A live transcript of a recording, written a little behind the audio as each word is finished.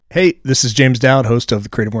Hey, this is James Dowd, host of the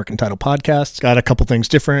Creative Working Title podcast. Got a couple things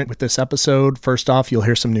different with this episode. First off, you'll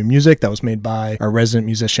hear some new music that was made by our resident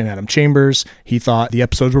musician, Adam Chambers. He thought the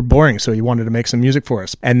episodes were boring, so he wanted to make some music for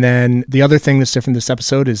us. And then the other thing that's different this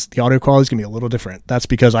episode is the audio quality is going to be a little different. That's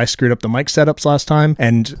because I screwed up the mic setups last time.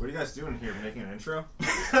 And what are you guys doing here? Making an intro?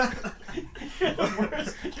 You're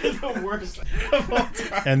the worst of all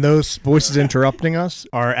time. And those voices interrupting us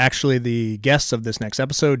are actually the guests of this next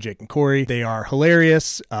episode, Jake and Corey. They are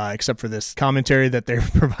hilarious, except for this commentary that they're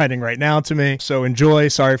providing right now to me. So enjoy.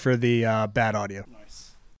 Sorry for the bad audio.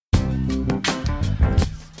 Nice.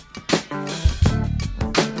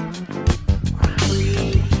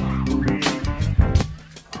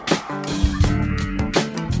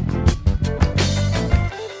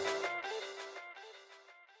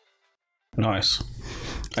 Nice.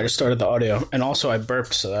 I just started the audio, and also I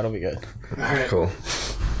burped, so that'll be good. Alright. Cool.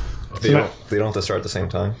 They don't have to start at the same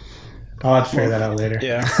time? I'll have to figure that out later.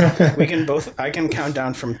 Yeah. We can both, I can count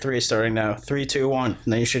down from 3 starting now. 3, 2, 1,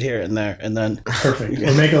 and then you should hear it in there, and then... Perfect.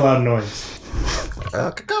 We'll make a loud noise.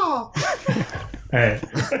 Caw. Alright.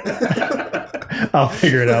 I'll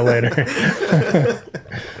figure it out later.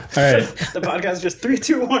 Alright. The podcast is just 3,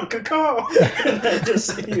 2, 1, caw. And then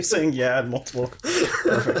just you saying yeah and multiple.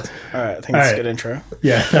 Perfect. Alright, I think that's a good intro.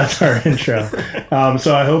 Yeah, that's our intro.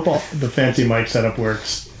 So I hope the fancy mic setup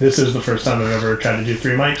works. This is the first time I've ever tried to do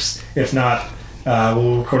 3 mics. If not,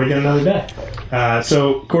 we'll record again another day.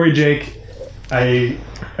 So Corey, Jake, I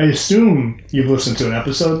assume you've listened to an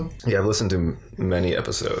episode. Yeah, I've listened to many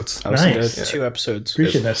episodes. I listened Nice. to 2 episodes.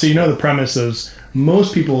 Appreciate that. So you know the premise is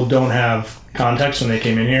most people don't have context when they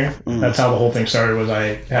came in here. That's how the whole thing started. Was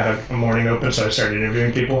I had a morning open, so I started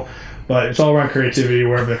interviewing people. But it's all around creativity,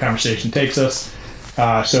 wherever the conversation takes us.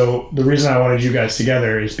 So the reason I wanted you guys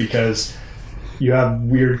together is because you have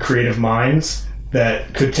weird creative minds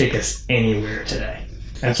that could take us anywhere today.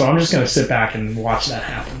 And so I'm just going to sit back and watch that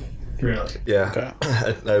happen. Really. Yeah, Okay.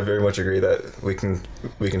 I very much agree that we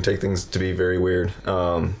can take things to be very weird.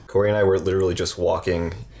 Corey and I were literally just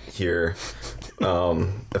walking here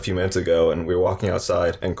a few minutes ago, and we were walking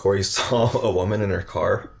outside, and Corey saw a woman in her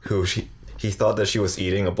car who he thought that she was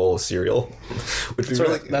eating a bowl of cereal. Which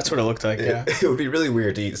That's what it looked like, yeah. It would be really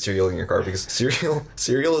weird to eat cereal in your car because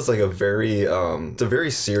cereal is like a very it's a very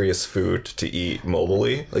serious food to eat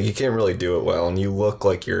mobily. Like you can't really do it well, and you look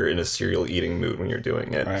like you're in a cereal eating mood when you're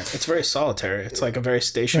doing it. Right. It's very solitary. It's like a very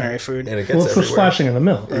stationary food. And it gets Well, it's for everywhere. splashing in the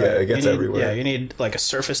milk. Yeah, it gets everywhere. Yeah, you need like a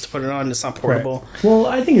surface to put it on. It's not portable. Right. Well,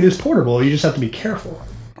 I think it is portable. You just have to be careful.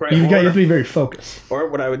 Right. You have to be very focused. Or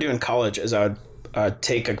what I would do in college is I would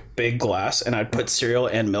take a big glass and I'd put cereal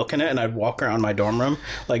and milk in it, and I'd walk around my dorm room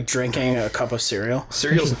like drinking a cup of cereal.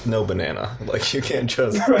 Cereal's no banana. Like you can't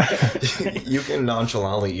just you can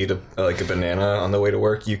nonchalantly eat a banana on the way to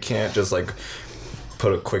work. You can't just like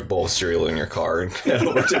put a quick bowl of cereal in your car and head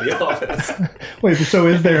over to the office. Wait, so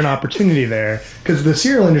is there an opportunity there? Because the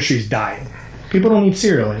cereal industry is dying. People don't eat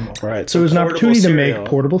cereal anymore. Right. So there's an portable opportunity to cereal. make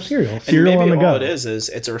portable cereal. And Cereal maybe on the all go. it is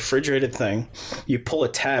it's a refrigerated thing. You pull a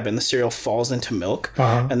tab and the cereal falls into milk,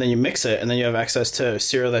 Uh-huh. and then you mix it, and then you have access to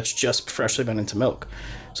cereal that's just freshly been into milk.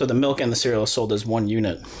 So the milk and the cereal is sold as one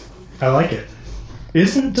unit. I like it.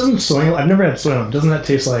 Doesn't soy? I've never had soy milk. Doesn't that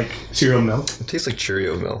taste like cereal milk? It tastes like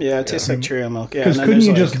Cheerio milk. Yeah, it tastes like Cheerio milk. Yeah, Because and then couldn't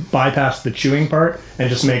you there's, just bypass the chewing part and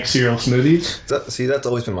just make cereal smoothies? That's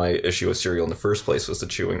always been my issue with cereal in the first place, was the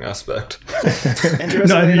chewing aspect.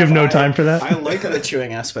 No, you have no time for that? I like the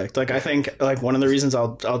chewing aspect. Like I think like one of the reasons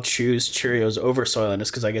I'll choose Cheerios over Soylent is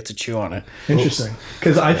because I get to chew on it. Interesting.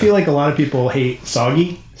 Because I feel like a lot of people hate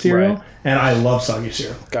soggy cereal, Right. and I love soggy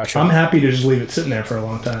cereal. Gotcha. I'm happy to just leave it sitting there for a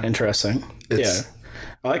long time. Interesting. It's- Yeah.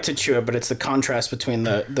 I like to chew it, but it's the contrast between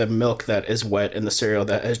the milk that is wet and the cereal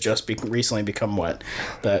that has just recently become wet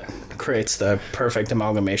that creates the perfect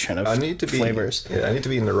amalgamation of flavors. Yeah, I need to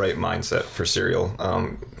be in the right mindset for cereal.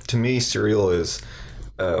 To me, cereal is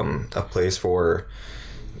a place for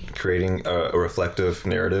creating a reflective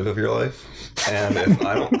narrative of your life. And if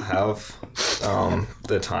I don't have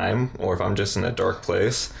the time, or if I'm just in a dark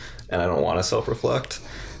place and I don't want to self-reflect,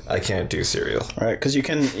 I can't do cereal. Right, because you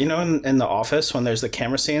can, in The Office, when there's the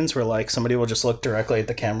camera scenes where, like, somebody will just look directly at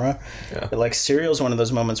the camera. Yeah. But, like, cereal is one of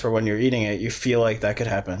those moments where when you're eating it, you feel like that could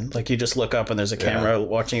happen. Like, you just look up and there's a camera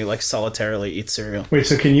watching you, like, solitarily eat cereal. Wait,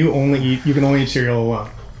 so can you only eat cereal alone?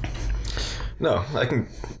 No, I can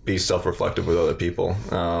be self-reflective with other people.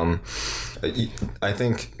 I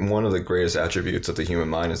think one of the greatest attributes of the human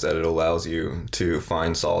mind is that it allows you to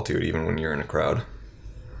find solitude even when you're in a crowd.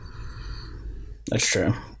 That's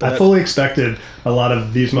true. I fully expected a lot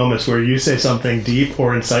of these moments where you say something deep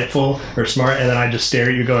or insightful or smart, and then I just stare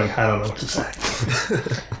at you going, I don't know what to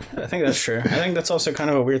say. I think that's true. I think that's also kind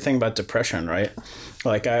of a weird thing about depression, right?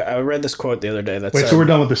 Like I read this quote the other day that Wait, said, so we're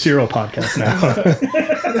done with the Serial podcast now.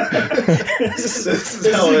 this is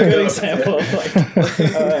a good example of like,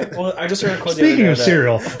 well, I just read a quote Speaking the of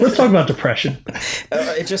Serial, let's talk about depression.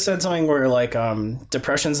 It just said something where like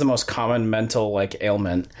depression is the most common mental like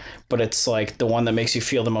ailment, but it's like the one that makes you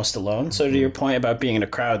feel the most alone. So to your point about being in a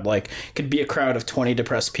crowd, like it could be a crowd of 20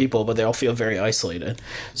 depressed people, but they all feel very isolated.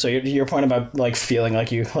 So your point about like feeling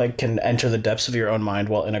like you like can enter the depths of your own mind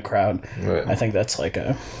while in a crowd, right. I think that's like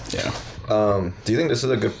a do you think this is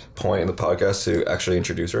a good point in the podcast to actually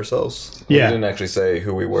introduce ourselves? Yeah. We didn't actually say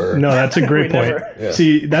who we were. No, that's a great point. Yeah.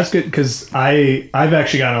 See, that's good because I've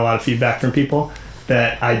actually gotten a lot of feedback from people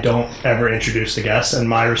that I don't ever introduce the guests, and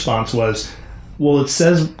my response was, well, it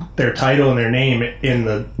says their title and their name in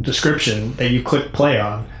the description that you click play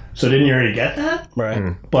on. So didn't you already get that?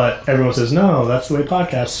 Right. But everyone says, no, that's the way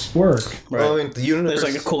podcasts work. Right. Well, I mean, there's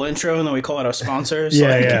like a cool intro, and then we call it our sponsors.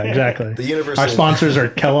 Yeah, exactly. The universe. Our sponsors are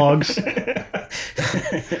Kellogg's.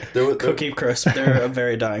 Cookie Crisp. They're a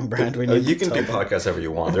very dying brand. You can do podcasts however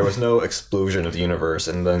you want. There was no explosion of the universe,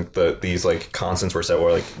 and then these like constants were set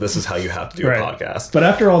where like this is how you have to do a podcast. But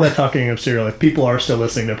after all that talking of Serial, if people are still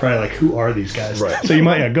listening, they're probably like, who are these guys? Right. So you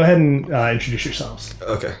might go ahead and introduce yourselves.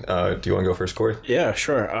 Okay. Do you want to go first, Corey? Yeah,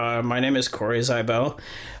 sure. My name is Corey Zibel.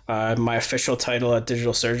 My official title at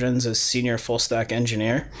Digital Surgeons is Senior Full Stack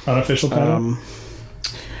Engineer. Unofficial title?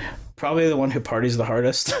 Probably the one who parties the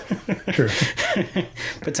hardest. True.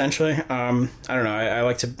 Potentially. I don't know. I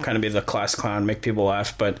like to kind of be the class clown, make people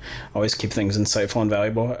laugh, but always keep things insightful and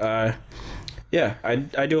valuable. Yeah,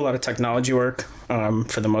 I do a lot of technology work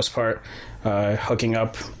for the most part. Hooking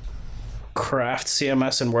up Craft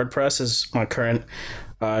CMS and WordPress is my current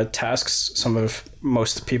tasks.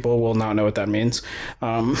 Most people will not know what that means.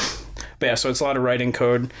 But yeah, so it's a lot of writing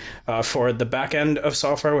code for the back end of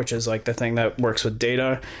software, which is like the thing that works with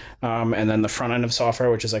data, and then the front end of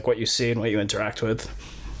software, which is like what you see and what you interact with.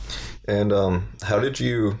 And how did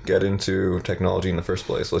you get into technology in the first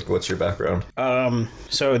place? Like, what's your background?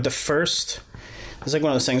 So the first... It's like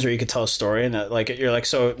one of those things where you could tell a story and like you're like,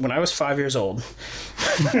 so when I was 5 years old,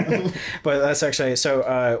 but that's actually,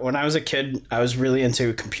 so when I was a kid, I was really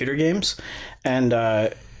into computer games and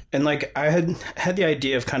like I had the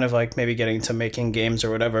idea of kind of like maybe getting into making games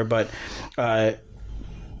or whatever, but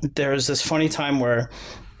there was this funny time where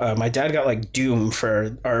my dad got like Doom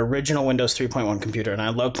for our original Windows 3.1 computer, and I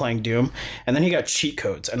loved playing Doom. And then he got cheat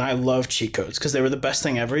codes, and I loved cheat codes because they were the best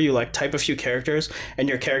thing ever. You like type a few characters, and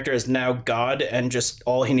your character is now God, and just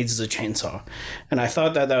all he needs is a chainsaw. And I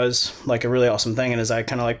thought that was like a really awesome thing. And as I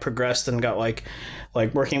kind of like progressed and got like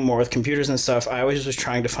working more with computers and stuff, I always was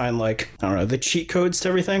trying to find like, I don't know, the cheat codes to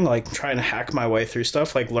everything, like trying to hack my way through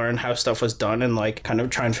stuff, like learn how stuff was done and like kind of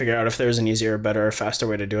try and figure out if there's an easier, better, faster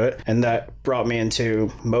way to do it. And that brought me into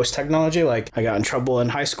most technology. Like I got in trouble in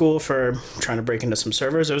high school for trying to break into some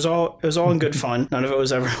servers. It was all in good fun. None of it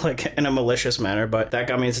was ever like in a malicious manner, but that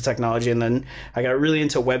got me into technology. And then I got really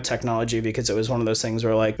into web technology because it was one of those things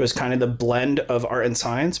where like it was kind of the blend of art and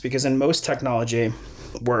science, because in most technology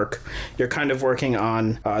work, you're kind of working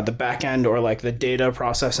on the back end or like the data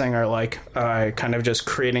processing or like kind of just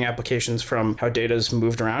creating applications from how data is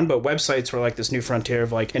moved around. But websites were like this new frontier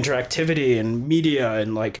of like interactivity and media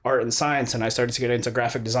and like art and science. And I started to get into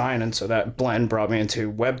graphic design. And so that blend brought me into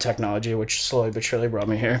web technology, which slowly but surely brought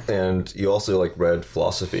me here. And you also like read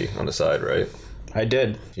philosophy on the side, right? I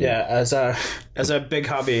did. Yeah. As a big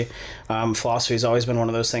hobby, philosophy has always been one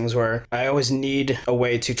of those things where I always need a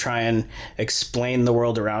way to try and explain the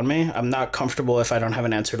world around me. I'm not comfortable if I don't have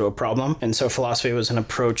an answer to a problem. And so philosophy was an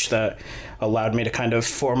approach that allowed me to kind of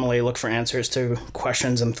formally look for answers to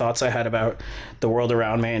questions and thoughts I had about the world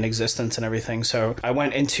around me and existence and everything. So I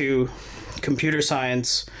went into computer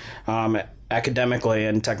science, academically,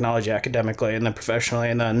 and technology academically, and then professionally,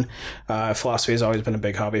 and then philosophy has always been a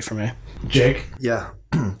big hobby for me. Jake? Yeah.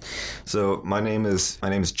 So my name is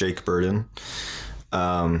Jake Burden.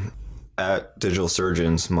 At Digital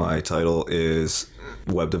Surgeons, my title is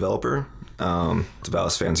web developer. It's about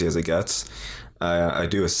as fancy as it gets. I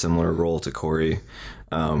do a similar role to Corey,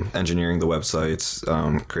 engineering the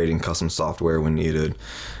websites, creating custom software when needed,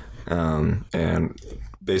 and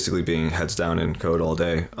basically being heads down in code all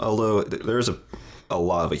day. Although there's a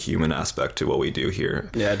lot of a human aspect to what we do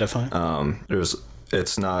here. Yeah, definitely.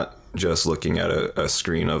 It's not just looking at a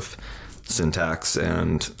screen of syntax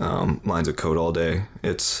and lines of code all day.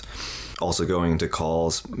 It's also going to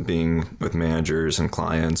calls, being with managers and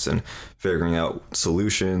clients and figuring out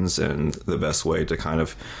solutions and the best way to kind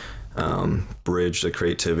of bridge the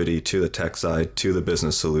creativity to the tech side, to the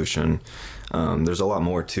business solution. There's a lot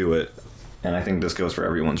more to it and I think this goes for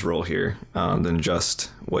everyone's role here, than just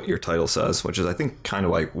what your title says, which is, I think, kind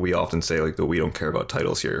of like we often say, like, that we don't care about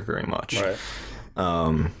titles here very much. Right.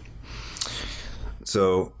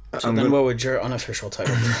 So what would your unofficial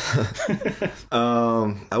title be?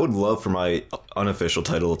 I would love for my unofficial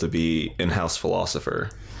title to be in-house philosopher.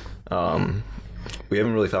 We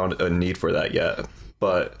haven't really found a need for that yet,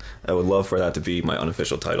 but I would love for that to be my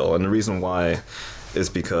unofficial title. And the reason why is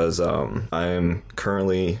because I am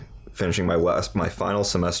currently finishing my final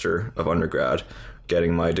semester of undergrad,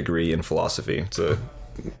 getting my degree in philosophy. It's a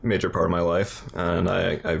major part of my life, and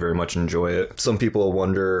I very much enjoy it. Some people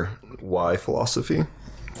wonder why philosophy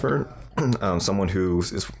for someone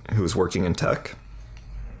who's working in tech.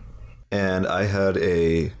 And I had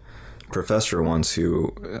a professor once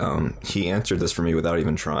who he answered this for me without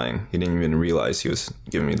even trying. He didn't even realize he was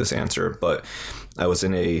giving me this answer. But I was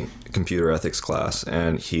in a computer ethics class,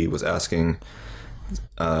 and he was asking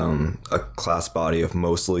a class body of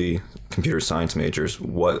mostly computer science majors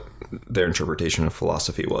what their interpretation of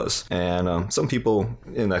philosophy was. And some people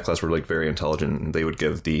in that class were like very intelligent, and they would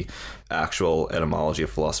give the actual etymology of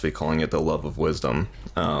philosophy, calling it the love of wisdom.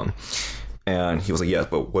 And he was like, yeah,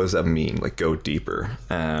 but what does that mean? Like, go deeper.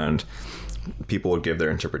 And people would give their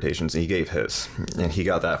interpretations, and he gave his. And he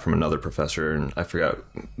got that from another professor, and I forgot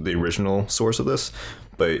the original source of this,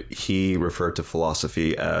 but he referred to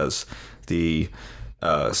philosophy as the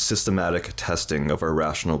systematic testing of our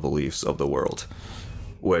rational beliefs of the world,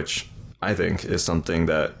 which I think is something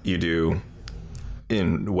that you do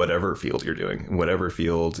in whatever field you're doing. In whatever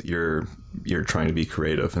field you're trying to be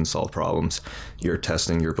creative and solve problems, you're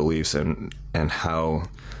testing your beliefs and how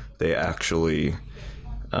they actually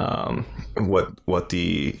what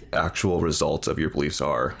the actual results of your beliefs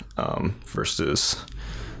are versus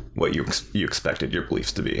what you expected your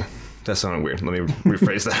beliefs to be. That sounded weird. Let me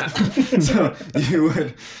rephrase that. So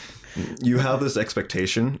you have this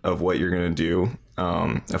expectation of what you're going to do,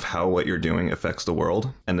 of how what you're doing affects the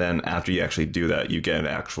world. And then after you actually do that, you get an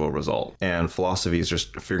actual result. And philosophy is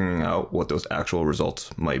just figuring out what those actual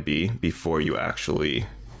results might be before you actually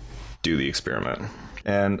do the experiment.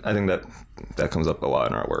 And I think that comes up a lot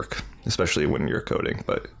in our work, especially when you're coding,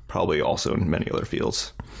 but probably also in many other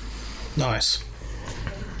fields. Nice.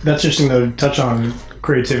 That's interesting, though, to touch on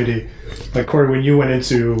creativity. Like, Corey, when you went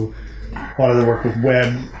into a lot of the work with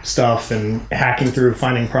web stuff and hacking through,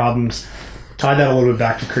 finding problems, tie that a little bit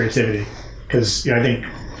back to creativity. Because, I think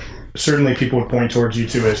certainly people would point towards you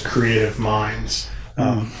two as creative minds.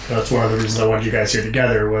 That's one of the reasons I wanted you guys here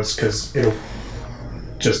together, was because it'll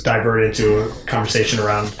just divert into a conversation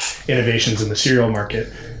around innovations in the cereal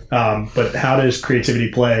market. But how does creativity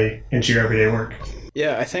play into your everyday work?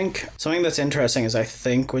 Yeah, I think something that's interesting is I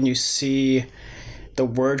think when you see the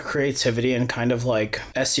word creativity in kind of like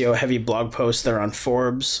SEO heavy blog posts that are on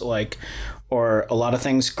Forbes, or a lot of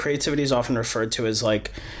things, creativity is often referred to as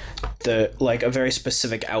like a very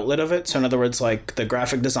specific outlet of it. So in other words, like the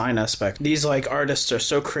graphic design aspect, these like artists are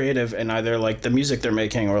so creative in either like the music they're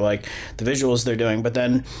making or like the visuals they're doing, but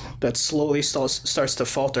then that slowly starts to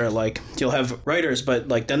falter. Like you'll have writers, but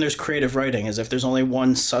like then there's creative writing, as if there's only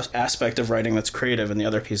one aspect of writing that's creative and the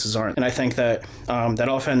other pieces aren't. And I think that that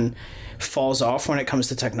often falls off when it comes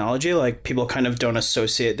to technology. Like people kind of don't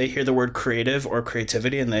associate, they hear the word creative or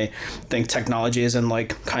creativity and they think technology is in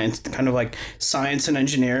like kind of like science and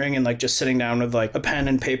engineering and like just sitting down with like a pen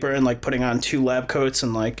and paper and like putting on 2 lab coats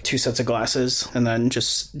and like 2 sets of glasses and then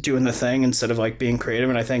just doing the thing instead of like being creative.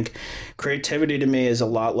 And I think creativity to me is a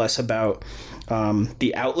lot less about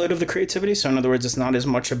the outlet of the creativity. So in other words, it's not as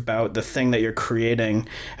much about the thing that you're creating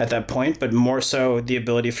at that point, but more so the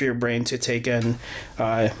ability for your brain to take in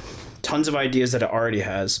tons of ideas that it already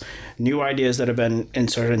has, new ideas that have been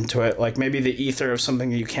inserted into it, like maybe the ether of something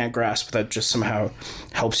that you can't grasp that just somehow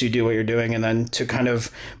helps you do what you're doing, and then to kind of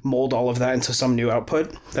mold all of that into some new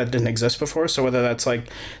output that didn't exist before. So whether that's like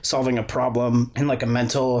solving a problem in like a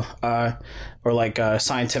mental or like a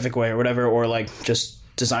scientific way or whatever, or like just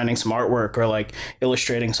designing some artwork or like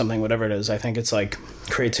illustrating something, whatever it is, I think it's like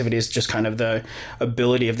creativity is just kind of the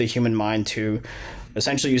ability of the human mind to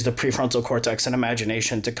essentially use the prefrontal cortex and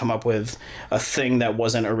imagination to come up with a thing that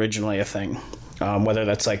wasn't originally a thing. Whether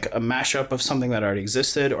that's like a mashup of something that already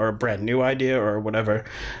existed or a brand new idea or whatever.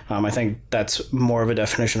 I think that's more of a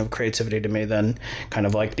definition of creativity to me than kind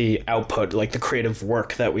of like the output, like the creative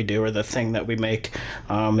work that we do or the thing that we make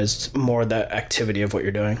is more that activity of what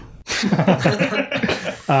you're doing.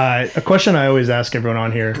 A question I always ask everyone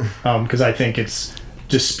on here, because I think it's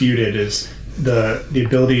disputed, is the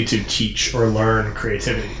ability to teach or learn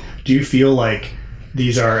creativity. Do you feel like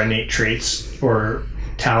these are innate traits or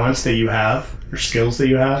talents that you have or skills that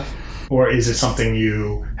you have? or is it something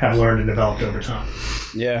you have learned and developed over time?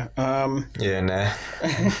 Yeah.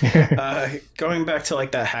 Going back to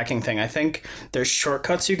like that hacking thing, I think there's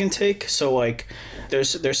shortcuts you can take. So like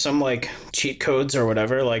there's some like cheat codes or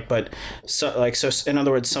whatever, like, but so in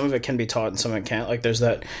other words, some of it can be taught and some of it can't. Like there's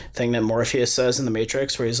that thing that Morpheus says in the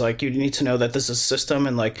Matrix where he's like, you need to know that this is a system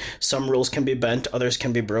and like some rules can be bent, others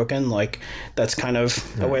can be broken. Like that's kind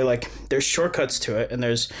of a way, like there's shortcuts to it and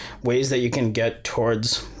there's ways that you can get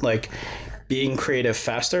towards like being creative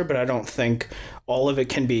faster, but I don't think all of it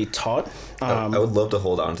can be taught. I would love to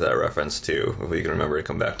hold on to that reference too, if we can remember to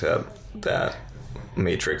come back to that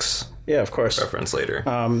Matrix. Yeah, of course. Reference later.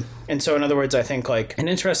 And so, in other words, I think like an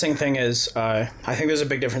interesting thing is I think there's a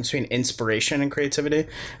big difference between inspiration and creativity,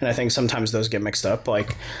 and I think sometimes those get mixed up.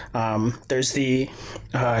 Like there's the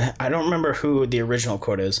I don't remember who the original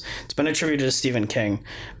quote is. It's been attributed to Stephen King,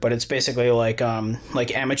 but it's basically like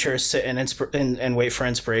amateurs sit and wait for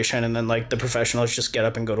inspiration, and then like the professionals just get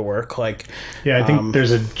up and go to work. Like I think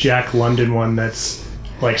there's a Jack London one that's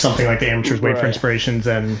like something like the amateurs wait for inspirations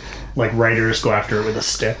and like writers go after it with a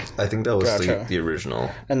stick. I think that was the original.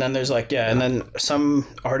 And then there's like, and then some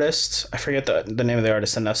artist, I forget the name of the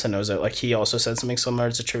artist, and Nessa knows it, like he also said something similar,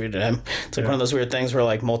 it's attributed to him. It's like one of those weird things where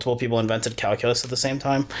like multiple people invented calculus at the same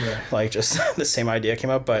time. Like just the same idea came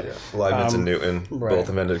up, but Leibniz and Newton both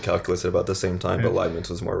invented calculus at about the same time, but Leibniz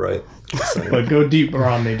was more right. But go deeper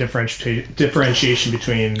on the differentiation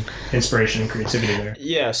between inspiration and creativity there.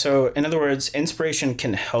 Yeah, so in other words, inspiration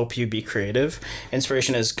can help you be creative.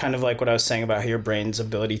 Inspiration is kind of like what I was saying about your brain's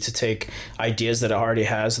ability to take ideas that it already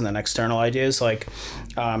has and then external ideas. Like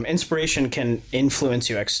inspiration can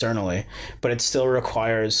influence you externally, but it still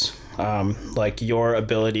requires like your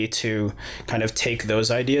ability to kind of take those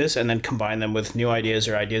ideas and then combine them with new ideas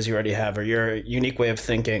or ideas you already have or your unique way of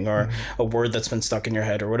thinking or a word that's been stuck in your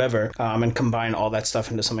head or whatever, and combine all that stuff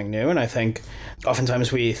into something new. And I think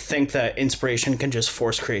oftentimes we think that inspiration can just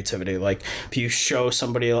force creativity. Like if you show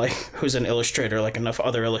somebody like who's an illustrator like enough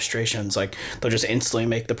other illustrations, like they'll just instantly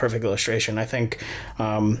make the perfect illustration. I think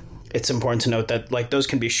it's important to note that like those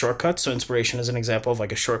can be shortcuts. So inspiration is an example of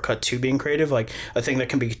like a shortcut to being creative, like a thing that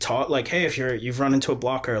can be taught. Like, hey, if you've run into a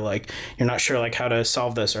blocker, like you're not sure like how to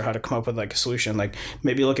solve this or how to come up with like a solution, like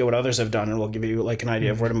maybe look at what others have done and we'll give you like an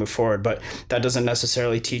idea of where to move forward. But that doesn't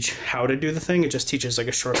necessarily teach how to do the thing. It just teaches like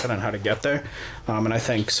a shortcut on how to get there. And I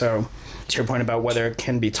think so to your point about whether it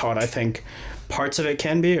can be taught, I think parts of it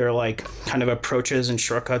can be, or like kind of approaches and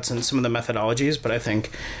shortcuts and some of the methodologies, but I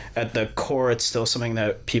think at the core it's still something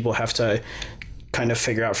that people have to kind of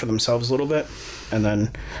figure out for themselves a little bit and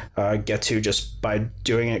then get to just by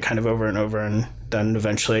doing it kind of over and over, and then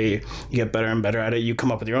eventually you get better and better at it. You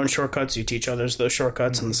come up with your own shortcuts, you teach others those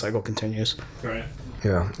shortcuts, and the cycle continues. Right.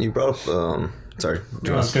 Yeah, you brought up sorry,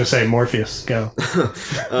 I was going to say Morpheus, go.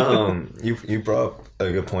 You brought up a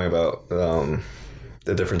good point about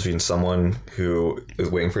the difference between someone who is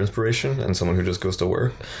waiting for inspiration and someone who just goes to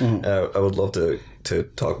work. I would love to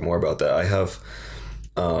talk more about that. I have,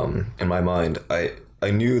 in my mind, I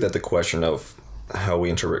knew that the question of how we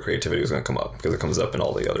interpret creativity was going to come up because it comes up in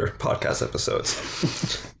all the other podcast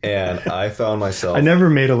episodes. And I found myself... I never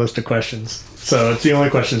made a list of questions, so it's the only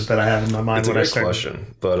questions that I have in my mind when I started. It's a great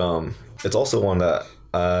question, but it's also one that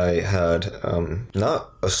I had not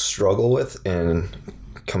a struggle with in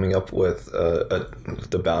coming up with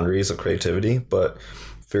the boundaries of creativity, but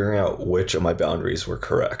figuring out which of my boundaries were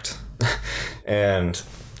correct. and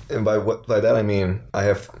by that I mean I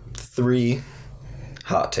have 3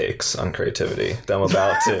 hot takes on creativity that I'm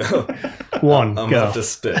about to about to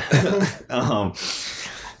spit.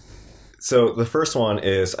 So the first one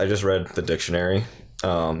is I just read the dictionary.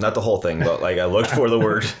 Not the whole thing, but like I looked for the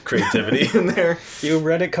word creativity in there. You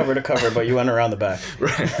read it cover to cover, but you went around the back.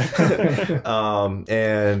 Right.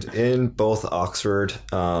 And in both Oxford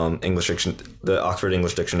the Oxford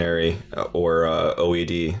English Dictionary, or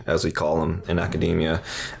OED as we call them in academia,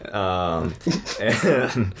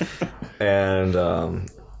 and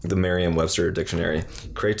the Merriam-Webster Dictionary,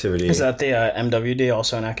 creativity... Is that the MWD,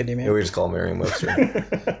 also in academia? Yeah, we just call it Merriam-Webster.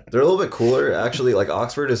 They're a little bit cooler, actually. Like,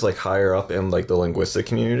 Oxford is, like, higher up in, like, the linguistic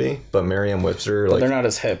community, but Merriam-Webster, like... But they're not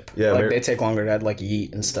as hip. Yeah, like, they take longer to add, like,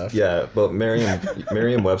 yeet and stuff. Yeah, but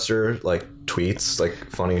Merriam-Webster, like, tweets, like,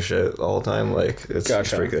 funny shit all the time. Like, it's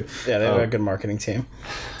pretty good. Yeah, they have a good marketing team.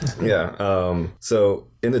 Yeah, so...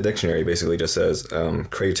 In the dictionary, basically just says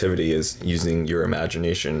creativity is using your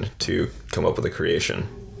imagination to come up with a creation,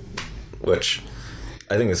 which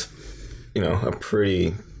I think is, a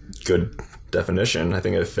pretty good definition. I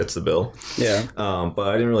think it fits the bill. Yeah. But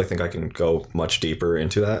I didn't really think I can go much deeper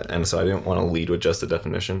into that, and so I didn't want to lead with just the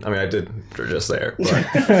definition. I mean, I did just there, but,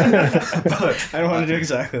 I don't want to do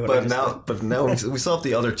exactly what I just said. But now we still have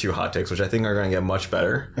the other two hot takes, which I think are going to get much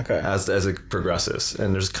better as it progresses.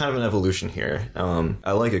 And there's kind of an evolution here.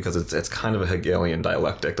 I like it because it's kind of a Hegelian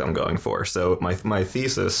dialectic that I'm going for. So my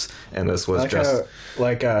thesis in this was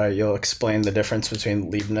you'll explain the difference between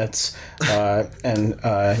Leibniz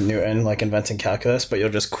and Newton, like inventing calculus, but you'll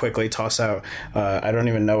just quickly toss out, I don't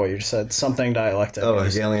even know what you said, something dialectic. Oh,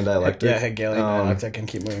 Hegelian dialectic? Yeah, Hegelian dialectic, and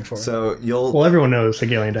keep moving forward. So Well, everyone knows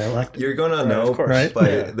Hegelian dialectic. You're going to know, of course. Right?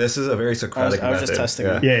 But this is a very Socratic method. I was just testing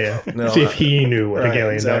it. Yeah. No, see if he knew what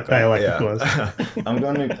Hegelian dialectic yeah. was. I'm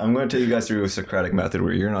going to take you guys through a Socratic method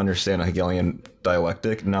where you're going to understand a Hegelian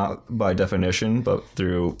dialectic, not by definition, but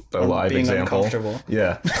through a live being example. Uncomfortable.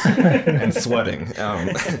 Yeah, and sweating.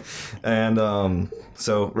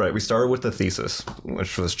 So we started with the thesis,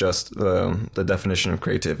 which was just the definition of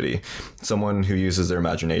creativity: someone who uses their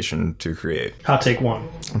imagination to create. Hot take one.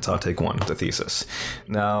 That's hot take one, the thesis.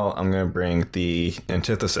 Now I'm going to bring the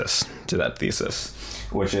antithesis to that thesis,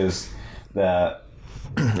 which is that,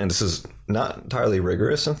 and this is not entirely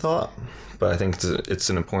rigorous in thought, but I think it's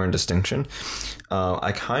an important distinction.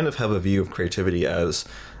 I kind of have a view of creativity as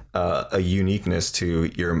a uniqueness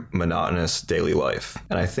to your monotonous daily life.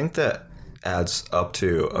 And I think that adds up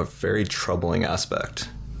to a very troubling aspect,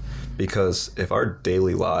 because if our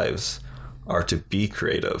daily lives are to be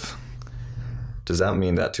creative, does that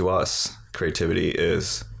mean that to us creativity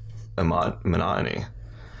is a monotony?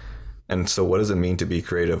 And so what does it mean to be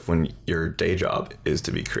creative when your day job is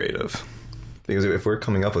to be creative? Because if we're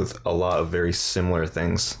coming up with a lot of very similar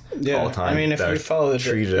things all the time, I mean, if you follow the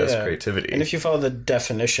treated as creativity, and if you follow the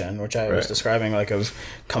definition, which I was describing, like of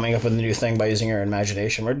coming up with a new thing by using your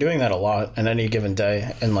imagination, we're doing that a lot in any given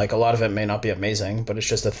day, and like a lot of it may not be amazing, but it's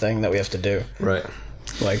just a thing that we have to do. Right.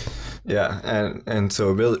 Like. Yeah, and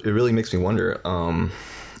so it really makes me wonder.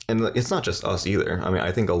 And it's not just us either. I mean,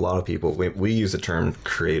 I think a lot of people, we use the term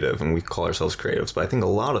creative and we call ourselves creatives, but I think a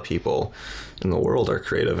lot of people in the world are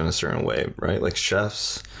creative in a certain way, right? Like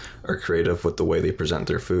chefs are creative with the way they present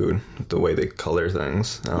their food, the way they color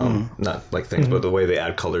things, not like things, but the way they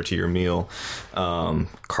add color to your meal.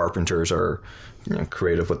 Carpenters are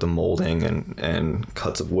creative with the molding and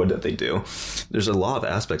cuts of wood that they do. There's a lot of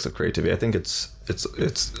aspects of creativity. I think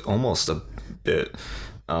it's almost a bit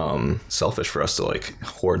selfish for us to like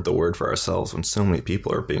hoard the word for ourselves when so many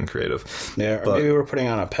people are being creative. Yeah, or maybe we're putting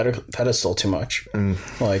on a pedestal too much.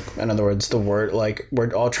 Like, in other words, the word, like,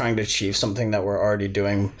 we're all trying to achieve something that we're already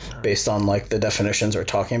doing based on like the definitions we're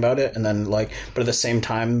talking about it, and then like, but at the same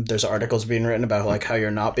time, there's articles being written about like how you're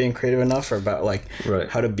not being creative enough, or about like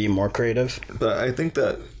how to be more creative. But I think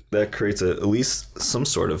that creates at least some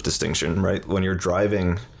sort of distinction, right? When you're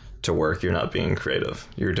driving to work, you're not being creative.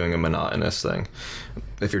 You're doing a monotonous thing.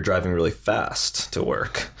 If you're driving really fast to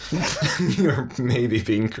work, you're maybe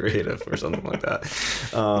being creative or something like that.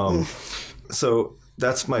 So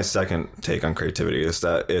that's my second take on creativity, is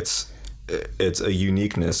that it's a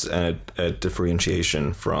uniqueness and a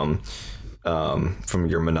differentiation from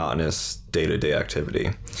your monotonous day-to-day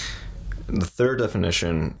activity. The third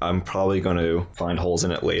definition, I'm probably going to find holes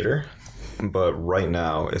in it later, but right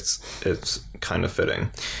now it's kind of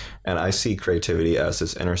fitting. And I see creativity as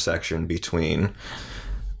this intersection between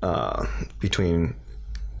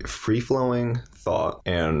free-flowing thought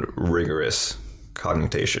and rigorous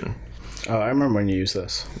cognition. Oh, I remember when you used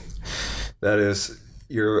this. That is,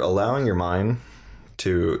 you're allowing your mind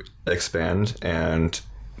to expand and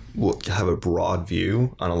have a broad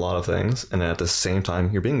view on a lot of things, and at the same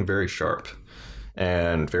time, you're being very sharp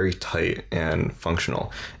and very tight and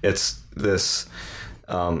functional. It's this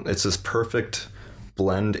perfect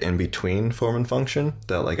blend in between form and function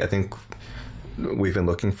that, like, I think we've been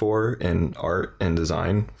looking for in art and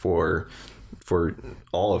design for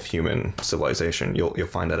all of human civilization. You'll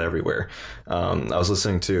find that everywhere. I was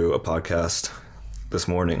listening to a podcast this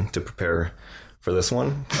morning to prepare for this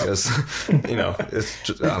one, because it's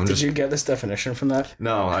just, Did you get this definition from that?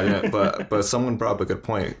 No, I didn't. But someone brought up a good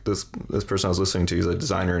point. This person I was listening to, he's a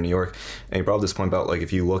designer in New York, and he brought up this point about, like,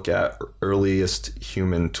 if you look at earliest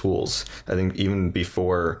human tools, I think even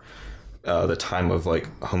before the time of like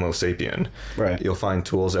Homo sapien, right, you'll find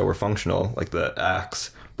tools that were functional, like the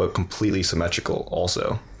axe, but completely symmetrical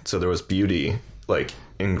also. So there was beauty like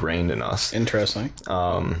ingrained in us. Interesting.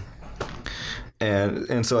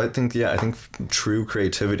 And so I think true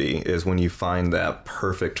creativity is when you find that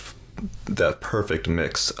perfect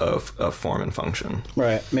mix of form and function.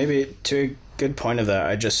 Right. Maybe to a good point of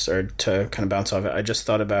that, to kind of bounce off it, I just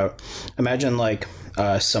thought about, imagine like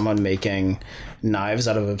someone making knives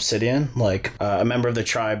out of obsidian, like a member of the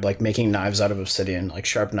tribe, like making knives out of obsidian, like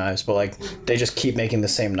sharp knives, but like they just keep making the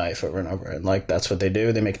same knife over and over, and like that's what they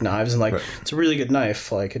do. They make knives, and like it's a really good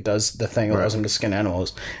knife, like it does the thing, allows them to skin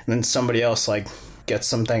animals. And then somebody else like gets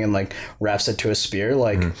something and like wraps it to a spear,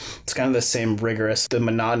 like it's kind of the same rigorous, the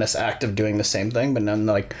monotonous act of doing the same thing, but then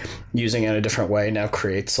like using it in a different way now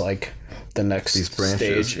creates like the next these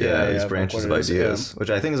branches, stage. these branches of ideas, which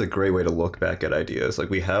I think is a great way to look back at ideas. Like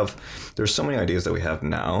there's so many ideas that we have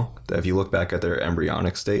now that if you look back at their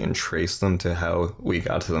embryonic state and trace them to how we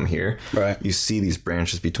got to them here, you see these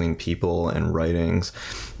branches between people and writings,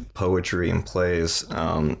 poetry and plays.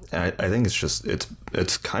 And I think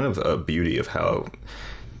it's kind of a beauty of how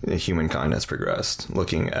humankind has progressed,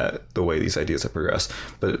 looking at the way these ideas have progressed.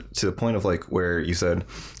 But to the point of like where you said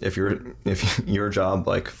if your job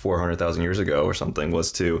like 400,000 years ago or something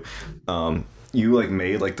was to you like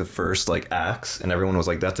made like the first like axe and everyone was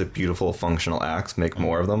like, that's a beautiful functional axe, make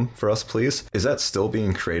more of them for us please. Is that still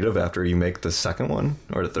being creative after you make the second one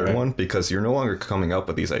or the third one? Because you're no longer coming up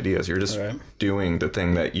with these ideas, you're just doing the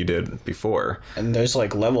thing that you did before. And there's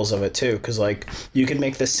like levels of it too, because like you could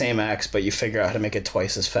make the same axe but you figure out how to make it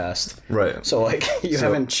twice as fast, so like you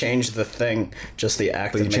haven't changed the thing, just the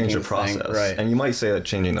act, but of you change the process, thing. And you might say that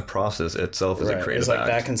changing the process itself is a creative is like act.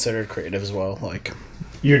 that considered creative as well? Like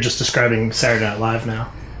You're just describing Saturday Night Live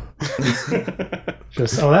now.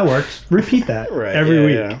 Just, that works. Repeat that every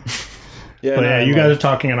week. But you guys are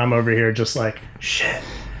talking and I'm over here just like, shit.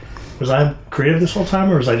 Was I creative this whole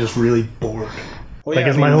time or was I just really bored? Well, like,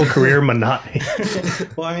 is my whole career monotony?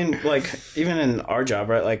 Well, I mean, like, even in our job,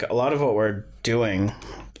 right, like, a lot of what we're doing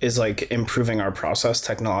is, like, improving our process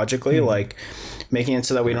technologically, like, making it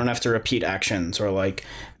so that we don't have to repeat actions, or, like,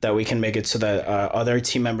 that we can make it so that other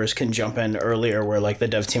team members can jump in earlier where, like, the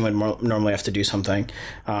dev team would normally have to do something.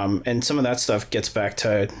 And some of that stuff gets back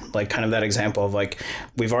to, like, kind of that example of, like,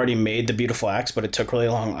 we've already made the beautiful axe, but it took really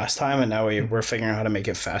long last time, and now we're figuring out how to make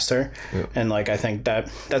it faster. And, like, I think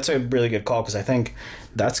that's a really good call, because I think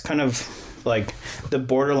that's kind of like the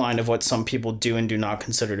borderline of what some people do and do not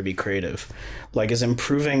consider to be creative. Like, is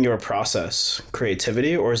improving your process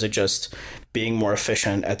creativity, or is it just being more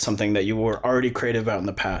efficient at something that you were already creative about in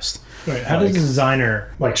the past? Right. How does a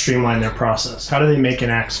designer like streamline their process? How do they make an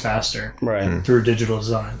axe faster? Through digital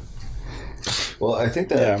design. Well, I think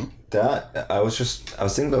that I was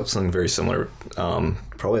thinking about something very similar,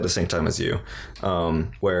 probably at the same time as you,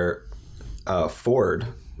 where Ford,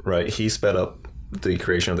 right? He sped up the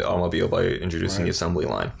creation of the automobile by introducing the assembly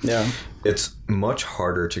line. It's much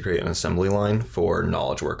harder to create an assembly line for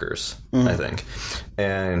knowledge workers, I think.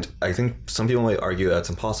 And I think some people might argue that it's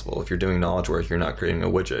impossible. If you're doing knowledge work, you're not creating a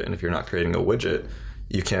widget. And if you're not creating a widget,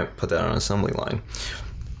 you can't put that on an assembly line.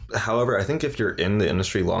 However, I think if you're in the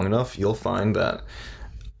industry long enough, you'll find that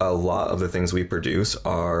a lot of the things we produce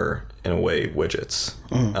are, in a way, widgets.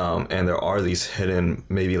 And there are these hidden,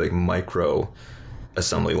 maybe like micro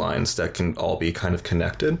assembly lines that can all be kind of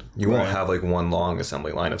connected. You won't have like one long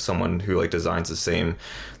assembly line of someone who like designs the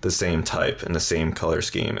same type and the same color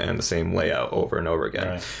scheme and the same layout over and over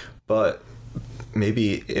again. But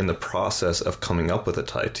maybe in the process of coming up with a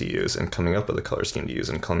type to use and coming up with a color scheme to use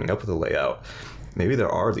and coming up with a layout, maybe there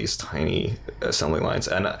are these tiny assembly lines.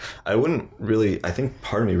 And I think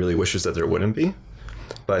part of me really wishes that there wouldn't be,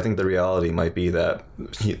 but I think the reality might be that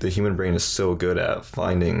the human brain is so good at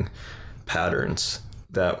finding patterns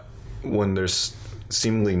that when there's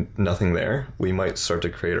seemingly nothing there, we might start to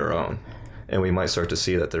create our own, and we might start to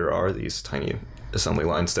see that there are these tiny assembly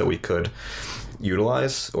lines that we could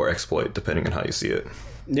utilize or exploit depending on how you see it.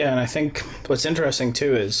 And I think what's interesting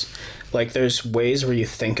too is like there's ways where you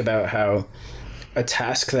think about how a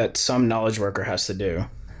task that some knowledge worker has to do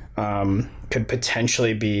could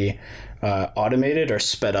potentially be automated or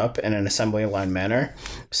sped up in an assembly line manner.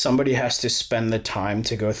 Somebody has to spend the time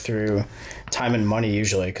to go through time and money,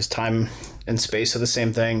 usually, because time and space are the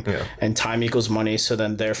same thing, and time equals money, so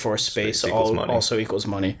then therefore space also equals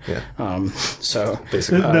money. So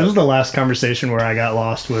basically, this was the last conversation where I got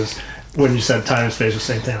lost, was when you said time and space was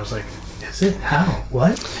the same thing. I was like, is it? How?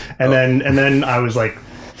 What? And then I was like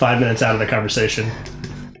 5 minutes out of the conversation.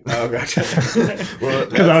 Oh, gotcha.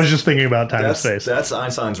 Because I was just thinking about time and space. That's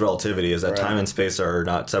Einstein's relativity, is that time and space are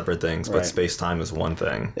not separate things, but space-time is one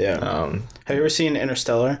thing. Have you ever seen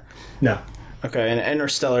Interstellar? No. Okay, in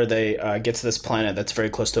Interstellar, they get to this planet that's very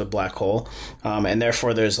close to a black hole, and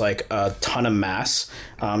therefore there's like a ton of mass.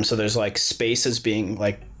 So there's like space is being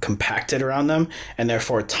like compacted around them, and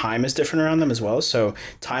therefore time is different around them as well. So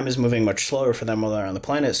time is moving much slower for them while they're on the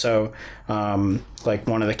planet. So like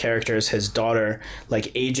one of the characters, his daughter,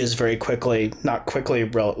 like ages very quickly, not quickly,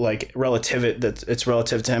 relative, that it's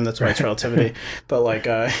relative to him, that's why it's relativity. But like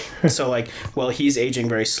so like while he's aging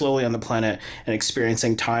very slowly on the planet and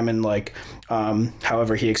experiencing time and like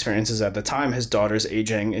however he experiences at the time, his daughter's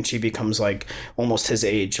aging and she becomes like almost his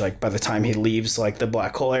age, like by the time he leaves like the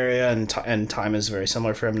black hole area, and time is very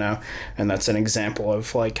similar for him now. And that's an example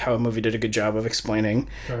of like how a movie did a good job of explaining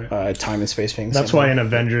time and space being That's similar. why in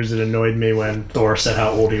Avengers it annoyed me when Thor said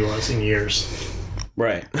how old he was in years.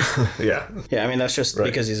 Right. Yeah. Yeah, I mean that's just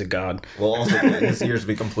because he's a god. Well, also his years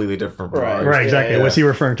be completely different from ours. Right, exactly. Yeah. Was he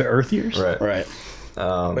referring to Earth years? Right.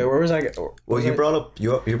 Wait, where was I? Well, you brought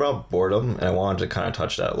up boredom, and I wanted to kind of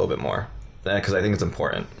touch that a little bit more because I think it's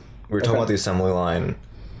important. We were talking about the assembly line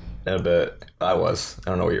a bit. I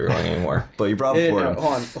don't know where you were going anymore, but you brought up boredom. No,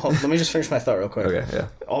 hold on. Let me just finish my thought real quick. Okay, yeah.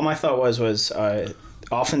 All my thought was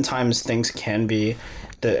oftentimes things can be,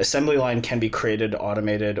 the assembly line can be created,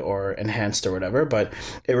 automated, or enhanced or whatever, but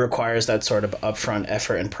it requires that sort of upfront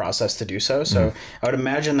effort and process to do so. So I would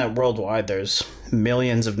imagine that worldwide there's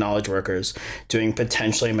millions of knowledge workers doing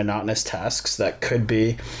potentially monotonous tasks that could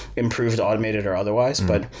be improved, automated, or otherwise.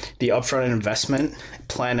 But the upfront investment,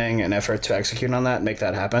 planning, and effort to execute on that, make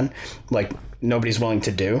that happen, like nobody's willing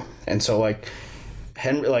to do. And so like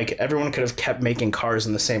Henry, like everyone could have kept making cars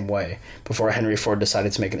in the same way before Henry Ford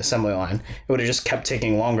decided to make an assembly line. It would have just kept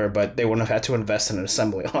taking longer, but they wouldn't have had to invest in an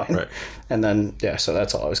assembly line. Right. And then, so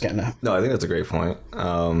that's all I was getting at. No, I think that's a great point.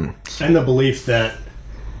 And the belief that,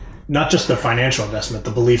 not just the financial investment,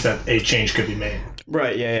 the belief that a change could be made.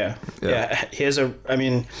 Right, yeah. He has I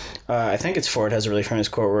think it's Ford has a really famous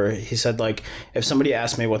quote where he said, like, if somebody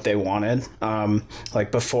asked me what they wanted, like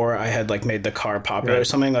before I had like made the car popular or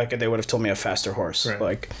something, like they would have told me a faster horse. Right.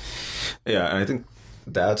 Like, Yeah, and I think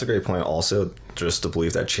that's a great point also, just to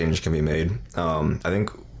believe that change can be made. I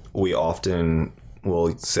think we often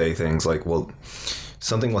will say things like, well,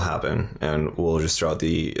 something will happen, and we'll just throw out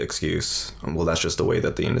the excuse, well, that's just the way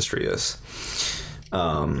that the industry is.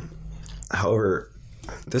 However,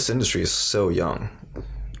 this industry is so young.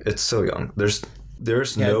 It's so young.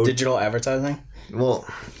 There's no digital advertising. Well,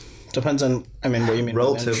 Depends on, I mean, what you mean.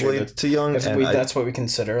 relatively too young. If that's what we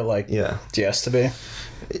consider like DS to be.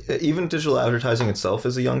 Even digital advertising itself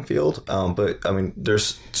is a young field, but I mean,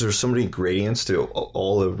 there's so many gradients to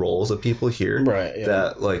all the roles of people here, right? Yeah.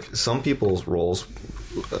 That like some people's roles,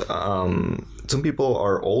 some people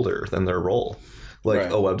are older than their role. Like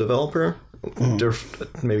a web developer,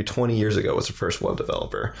 maybe 20 years ago was the first web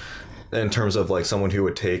developer. In terms of like someone who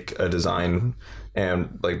would take a design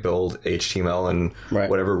and like build HTML and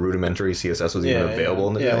whatever rudimentary CSS was even available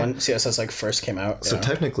in the day. Yeah, when CSS like first came out. So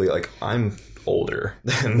technically, like I'm older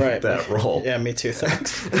than that role. Yeah, me too.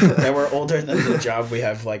 Thanks. Yeah, we're older than the job we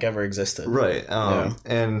have like ever existed. Right.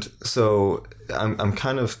 And so I'm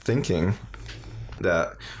kind of thinking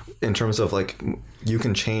that in terms of like you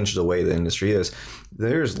can change the way the industry is.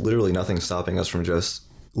 There's literally nothing stopping us from just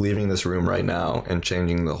leaving this room right now and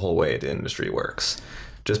changing the whole way the industry works.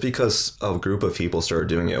 Just because a group of people started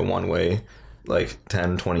doing it one way, like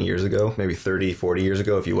 10, 20 years ago, maybe 30, 40 years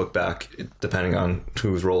ago, if you look back, depending on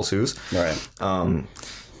whose role's whose, that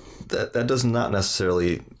does not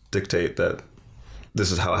necessarily dictate that this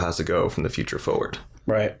is how it has to go from the future forward.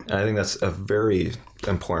 Right. And I think that's a very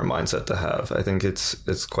important mindset to have. I think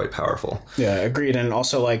it's quite powerful. Yeah, agreed. And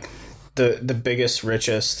also like the biggest,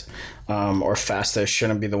 richest, or fastest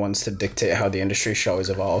shouldn't be the ones to dictate how the industry should always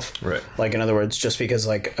evolve. Right. Like, in other words, just because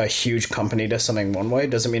like a huge company does something one way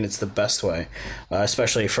doesn't mean it's the best way,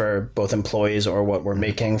 especially for both employees or what we're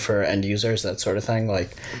making for end users, that sort of thing.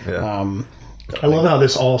 Like, I love how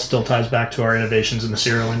this all still ties back to our innovations in the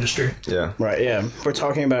cereal industry. Yeah. Right. Yeah. We're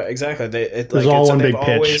talking about exactly.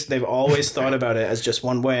 They've always thought about it as just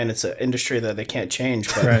one way, and it's an industry that they can't change.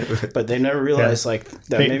 But, but they never realized like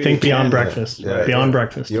that. Maybe think beyond breakfast. Yeah. Beyond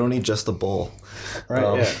breakfast. You don't need just the bowl.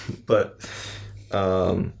 Right. But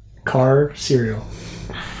car cereal.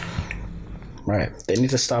 Right. They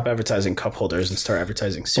need to stop advertising cup holders and start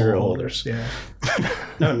advertising cereal holders. Yeah.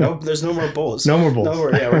 No, there's no more bowls. No more bowls.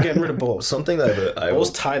 We're getting rid of bowls. Something that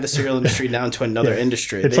bowls tie the cereal industry down to another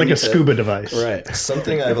industry. It's like a scuba device. Right.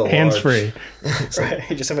 Something I have a hands-free. Right.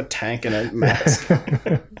 You just have a tank and a mask.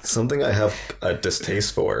 Something I have a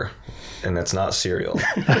distaste for, and it's not cereal.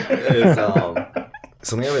 is,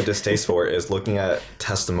 something I have a distaste for is looking at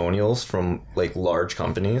testimonials from like large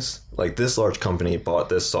companies, like this large company bought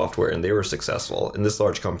this software and they were successful, and this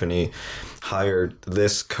large company hired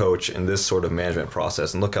this coach and this sort of management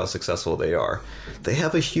process, and look how successful they are. They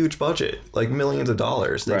have a huge budget, like millions of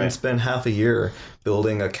dollars. They can spend half a year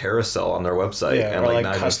building a carousel on their website and or like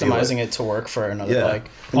like customizing it to work for another. Yeah. Like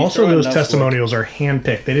Also, those testimonials are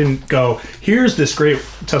handpicked. They didn't go, here's this great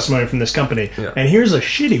testimony from this company, and here's a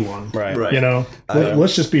shitty one. Right. You know,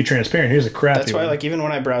 let's just be transparent. Here's a crappy That's why, one. like, even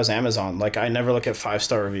when I browse Amazon, like, I never look at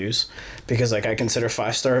 5-star reviews because, like, I consider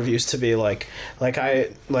 5-star reviews to be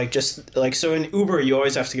so in Uber, you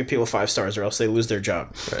always have to give people 5 stars or else they lose their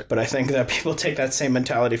job. Right. But I think that people take that same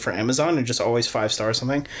mentality for Amazon and just always 5-star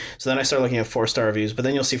something. So then I start looking at 4-star reviews, but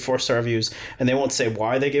then you'll see 4-star reviews and they won't say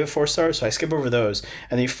why they gave it 4 stars. So I skip over those.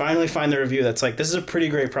 And then you finally find the review that's like, this is a pretty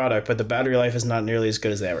great product, but the battery life is not nearly as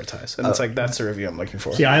good as they advertise. And it's like, that's the review I'm looking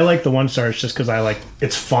for. Yeah, I like the 1 stars just because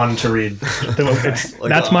it's fun to read.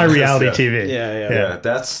 That's my reality TV. Yeah.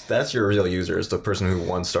 That's your real user, is the person who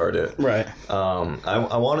 1-starred it. Right.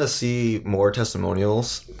 I want to see more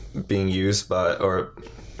testimonials being used I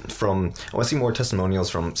want to see more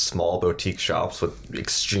testimonials from small boutique shops with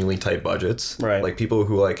extremely tight budgets. Right. Like people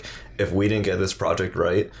who, like, if we didn't get this project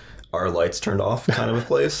right, our lights turned off kind of a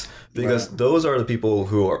place. Because those are the people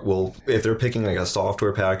who will, if they're picking like a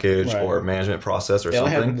software package or management process or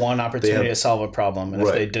something. They only had one opportunity to solve a problem, and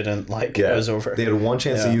if they didn't, it was over. They had one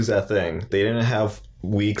chance to use that thing. They didn't have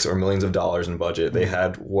weeks or millions of dollars in budget. They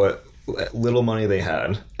had what little money they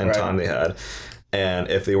had and time they had. And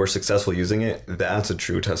if they were successful using it, that's a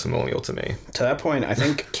true testimonial to me. To that point, I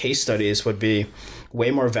think case studies would be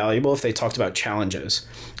way more valuable if they talked about challenges.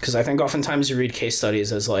 Because I think oftentimes you read case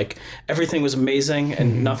studies as like everything was amazing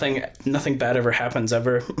and nothing bad ever happens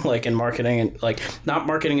ever, like in marketing. And like, not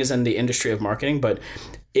marketing as in the industry of marketing, but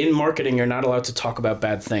in marketing, you're not allowed to talk about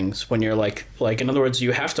bad things when you're like in other words,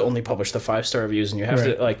 you have to only publish the 5-star reviews, and you have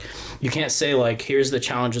to you can't say like, here's the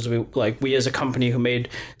challenges we as a company who made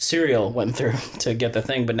cereal went through to get the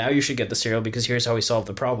thing, but now you should get the cereal because here's how we solved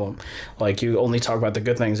the problem. Like, you only talk about the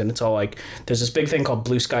good things, and it's all like, there's this big thing called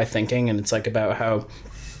blue sky thinking, and it's like about how,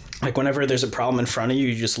 like, whenever there's a problem in front of you,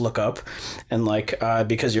 you just look up, and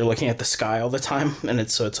because you're looking at the sky all the time, and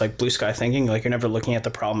it's like blue sky thinking, like you're never looking at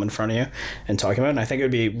the problem in front of you and talking about it. And I think it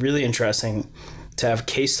would be really interesting to have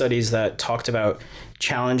case studies that talked about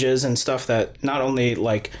challenges and stuff that not only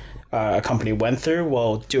a company went through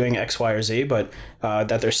while doing X, Y, or Z, but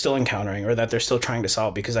that they're still encountering or that they're still trying to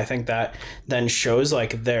solve, because I think that then shows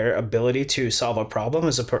like their ability to solve a problem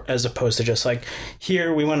as opposed to just like,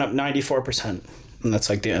 here we went up 94%. And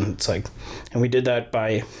that's like the end. It's like, and we did that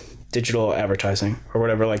by digital advertising or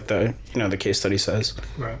whatever, like the case study says.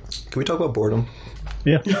 Right. Can we talk about boredom?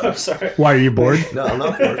 Yeah. I'm sorry. Why are you bored? No, I'm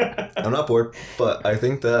not bored. I'm not bored. But I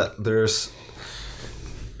think that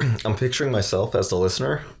I'm picturing myself as the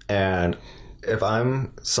listener. And if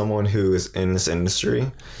I'm someone who is in this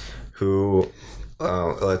industry who,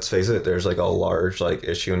 let's face it, there's like a large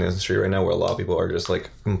issue in the industry right now where a lot of people are just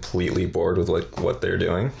like completely bored with what they're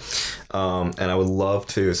doing. And I would love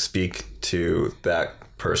to speak to that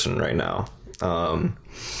person right now, and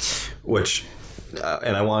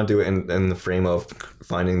I want to do it in the frame of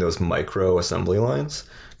finding those micro assembly lines,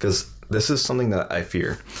 because this is something that I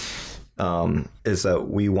fear, is that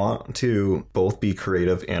we want to both be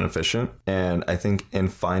creative and efficient. And I think in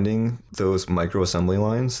finding those micro assembly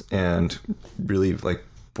lines and really like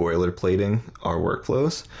boilerplating our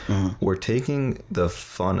workflows, we're taking the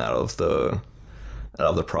fun out of the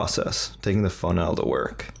process, taking the fun out of the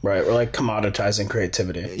work. Right. We're like commoditizing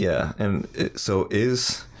creativity. Yeah. And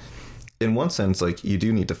in one sense, like, you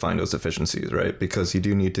do need to find those efficiencies, right? Because you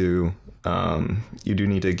do need to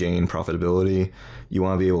gain profitability. You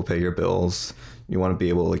want to be able to pay your bills. You want to be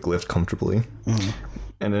able to like live comfortably.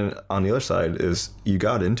 And then on the other side is, you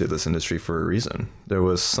got into this industry for a reason. There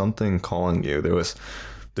was something calling you. There was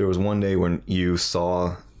one day when you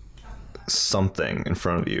saw something in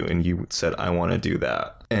front of you and you said, I want to do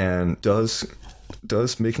that. And does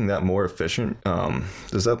making that more efficient,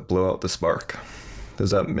 does that blow out the spark?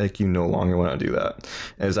 Does that make you no longer want to do that?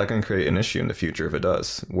 And is that going to create an issue in the future if it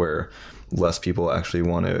does, where less people actually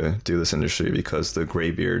want to do this industry because the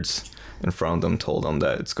graybeards in front of them told them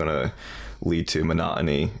that it's going to lead to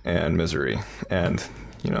monotony and misery, and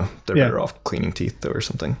they're better off cleaning teeth or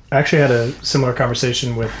something? I actually had a similar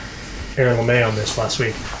conversation with Aaron LeMay on this last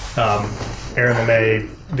week. Aaron LeMay,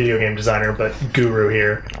 video game designer, but guru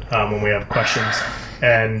here when we have questions.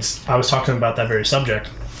 And I was talking about that very subject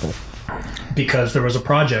because there was a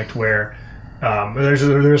project where there's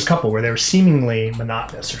a couple where they were seemingly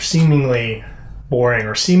monotonous or seemingly boring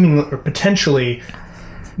or potentially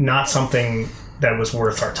not something that was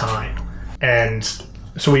worth our time. And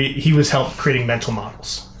so he was help creating mental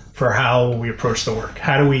models for how we approach the work.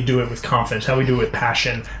 How do we do it with confidence? How do we do it with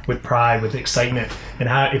passion, with pride, with excitement? And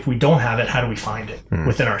how, if we don't have it, how do we find it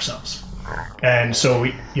within ourselves? And so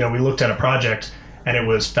we looked at a project, and it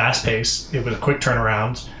was fast paced. It was a quick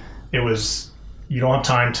turnaround. It was, you don't have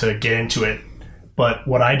time to get into it. But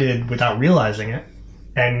what I did without realizing it,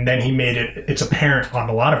 and then he made it's apparent on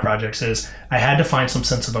a lot of projects, is I had to find some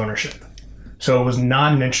sense of ownership. So it was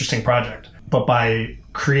not an interesting project, but by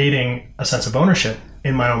creating a sense of ownership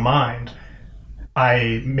in my own mind,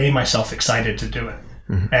 I made myself excited to do it.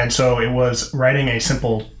 And so it was writing a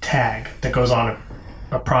simple tag that goes on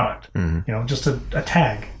a product, just a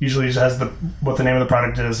tag. Usually it has what the name of the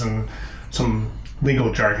product is and some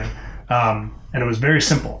legal jargon. And it was very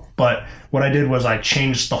simple. But what I did was I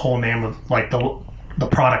changed the whole name of like the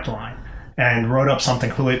product line and wrote up something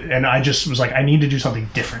completely. And I just was like, I need to do something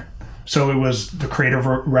different. So it was the creative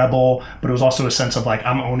rebel, but it was also a sense of like,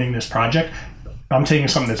 I'm owning this project. I'm taking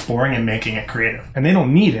something that's boring and making it creative. And they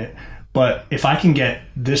don't need it. But if I can get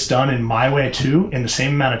this done in my way too, in the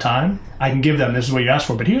same amount of time, I can give them, this is what you asked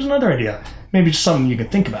for, but here's another idea. Maybe just something you can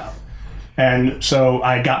think about. And so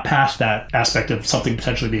I got past that aspect of something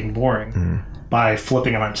potentially being boring by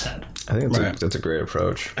flipping it on its head. I think that's a great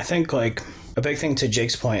approach. I think like a big thing to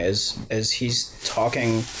Jake's point is he's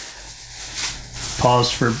talking.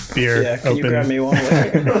 Pause for beer. Yeah, can you grab me one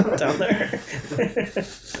down there?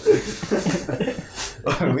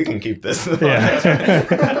 We can keep this. Yeah.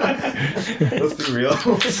 Let's be real.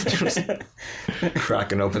 Just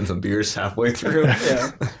cracking open some beers halfway through.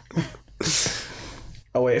 Yeah.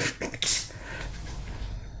 Oh wait.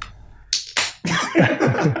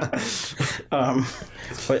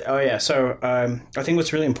 So I think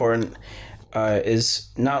what's really important is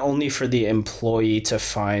not only for the employee to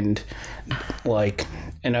find, like,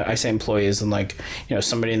 and I say employees and like,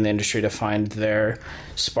 somebody in the industry to find their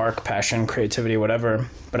spark, passion, creativity, whatever.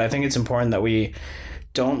 But I think it's important that we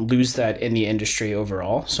don't lose that in the industry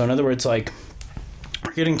overall. So in other words, like,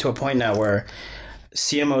 we're getting to a point now where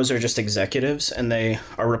CMOs are just executives, and they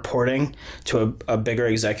are reporting to a bigger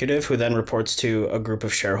executive who then reports to a group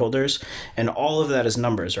of shareholders, and all of that is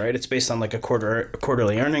numbers, right? It's based on like a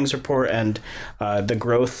quarterly earnings report and the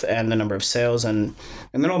growth and the number of sales, and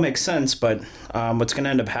that all makes sense. But what's going to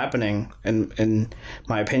end up happening, in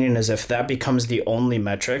my opinion, is if that becomes the only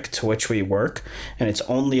metric to which we work, and it's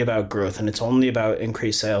only about growth and it's only about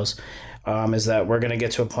increased sales, is that we're going to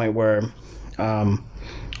get to a point where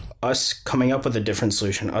us coming up with a different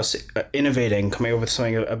solution, us innovating, coming up with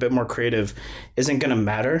something a bit more creative isn't going to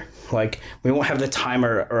matter. Like, we won't have the time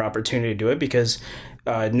or opportunity to do it because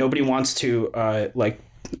nobody wants to like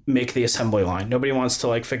make the assembly line. Nobody wants to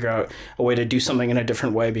like figure out a way to do something in a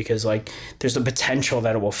different way because like there's a potential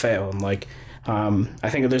that it will fail. And like I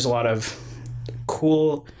think there's a lot of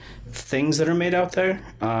cool things that are made out there,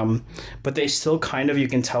 but they still kind of, you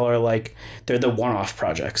can tell, are like they're the one-off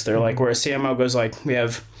projects. They're like where a CMO goes like, we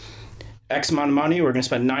have X amount of money, we're going to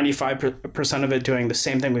spend 95% of it doing the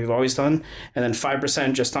same thing we've always done, and then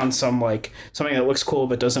 5% just on some like something that looks cool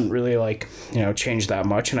but doesn't really like change that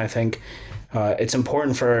much. And I think it's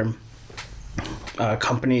important for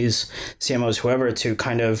companies, CMOs, whoever, to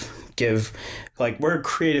kind of give, like, we're a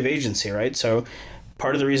creative agency, right? So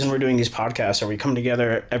part of the reason we're doing these podcasts, or we come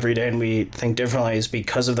together every day and we think differently, is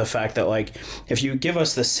because of the fact that, like, if you give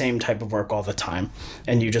us the same type of work all the time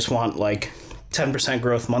and you just want like 10%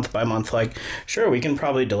 growth month by month, like, sure, we can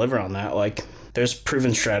probably deliver on that. Like, there's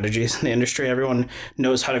proven strategies in the industry. Everyone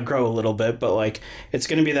knows how to grow a little bit, but like, it's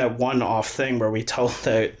going to be that one-off thing where we tell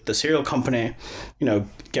the cereal company,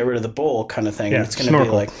 get rid of the bowl kind of thing. Yeah, and it's going to be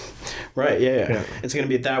like, right. Yeah. It's going to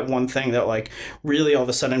be that one thing that like really all of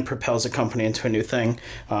a sudden propels a company into a new thing,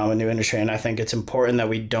 a new industry. And I think it's important that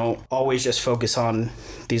we don't always just focus on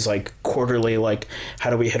these like quarterly, like, how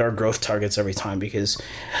do we hit our growth targets every time? Because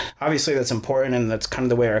obviously that's important, and that's kind of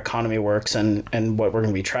the way our economy works and what we're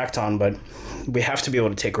going to be tracked on. But we have to be able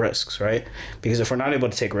to take risks, right? Because if we're not able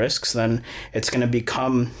to take risks, then it's going to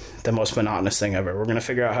become the most monotonous thing ever. We're going to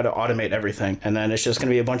figure out how to automate everything, and then it's just going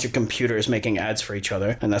to be a bunch of computers making ads for each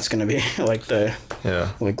other, and that's going to be like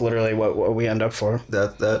like literally what we end up for.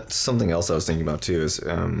 That's something else I was thinking about too. Is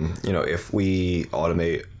if we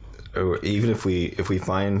automate, or even if we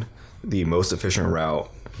find the most efficient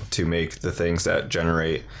route to make the things that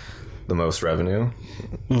generate the most revenue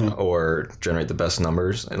or generate the best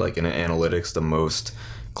numbers, like in analytics, the most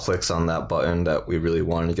clicks on that button that we really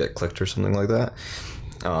wanted to get clicked or something like that,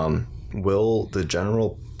 will the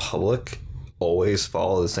general public always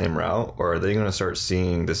follow the same route, or are they going to start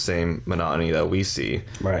seeing the same monotony that we see,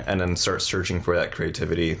 right, and then start searching for that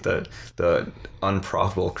creativity, the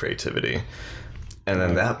unprofitable creativity? and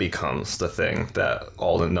then that becomes the thing that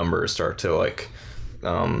all the numbers start to like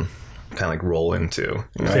kind of like roll into.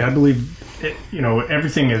 You know? See, I believe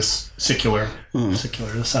everything is secular.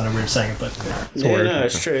 Secular, that's not a weird saying, but it's a word. No,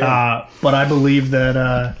 it's true. But I believe that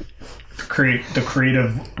the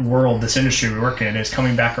creative world, this industry we work in, is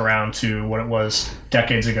coming back around to what it was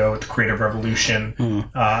decades ago with the creative revolution.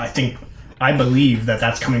 I believe that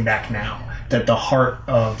that's coming back now. That the heart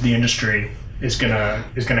of the industry is gonna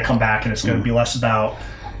come back, and it's gonna be less about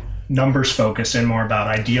numbers focused and more about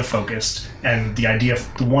idea focused. And the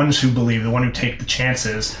ones who believe, the one who take the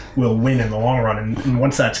chances, will win in the long run. And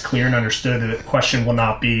once that's clear and understood, the question will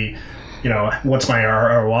not be, what's my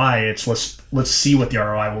ROI? It's let's see what the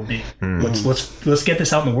ROI will be. Let's get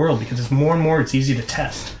this out in the world, because it's more and more it's easy to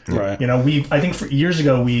test. Right. I think for years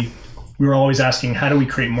ago we were always asking, how do we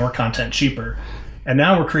create more content cheaper? And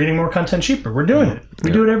now we're creating more content cheaper. We're doing it.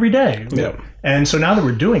 We do it every day. Yep. And so now that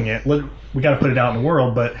we're doing it, we got to put it out in the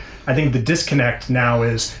world. But I think the disconnect now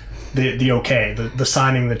is the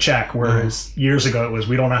signing the check. Whereas years ago it was,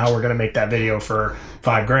 we don't know how we're going to make that video for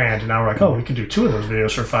 $5,000. And now we're like, we can do 2 of those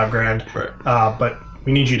videos for $5,000. Right. But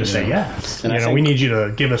we need you to say yes. And we need you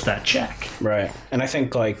to give us that check. Right. And I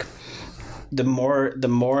think like the more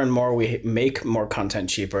and more we make more content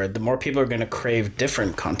cheaper, the more people are going to crave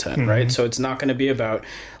different content, right? So it's not going to be about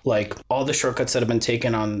like all the shortcuts that have been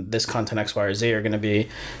taken on this content X, Y, or Z are going to be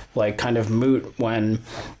like kind of moot when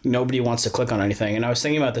nobody wants to click on anything. And I was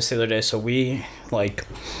thinking about this the other day. So we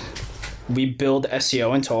build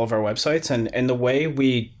SEO into all of our websites, and the way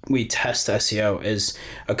we test SEO is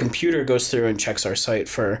a computer goes through and checks our site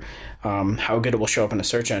for how good it will show up in a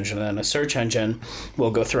search engine, and then a search engine will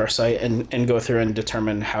go through our site and go through and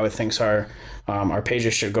determine how it thinks our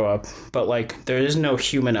pages should go up. But like there is no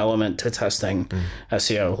human element to testing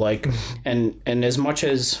SEO. Like and as much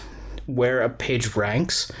as where a page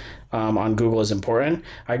ranks on Google is important,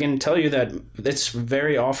 I can tell you that it's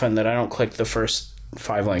very often that I don't click the first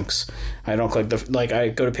 5 links. I don't click I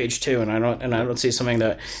go to page 2 and I don't see something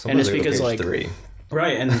that, and it's because like 3.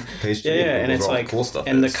 Right, and Page 2, and it's like cool stuff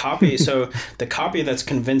and is. the copy. So the copy that's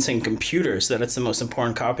convincing computers that it's the most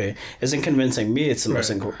important copy isn't convincing me it's the most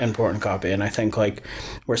important copy. And I think like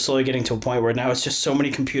we're slowly getting to a point where now it's just so many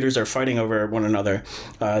computers are fighting over one another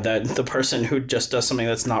that the person who just does something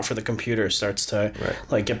that's not for the computer starts to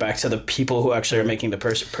like get back to the people who actually are making the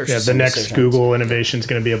purchase. Yeah, the next decisions. Google innovation is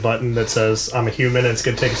going to be a button that says I'm a human, and it's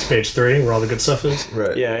going to take us to page 3 where all the good stuff is.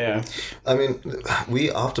 Right. Yeah. I mean, we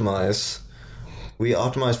optimize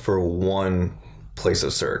for one place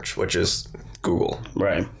of search, which is Google.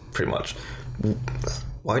 Right. Pretty much.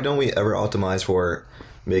 Why don't we ever optimize for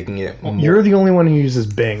making it more... You're the only one who uses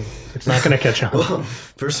Bing. It's not going to catch on. Well,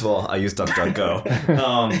 first of all, I use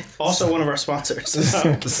DuckDuckGo. Also one of our sponsors.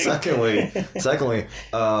 Secondly,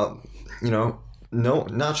 no,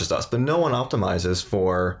 not just us, but no one optimizes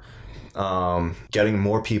for getting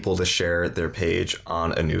more people to share their page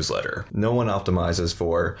on a newsletter. No one optimizes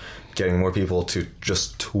for getting more people to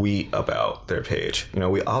just tweet about their page.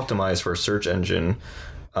 We optimize for search engine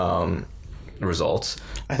results.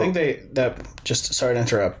 I think just sorry to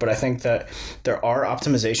interrupt, but I think that there are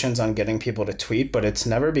optimizations on getting people to tweet, but it's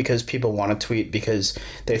never because people want to tweet because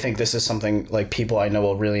they think this is something like people I know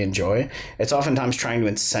will really enjoy. It's oftentimes trying to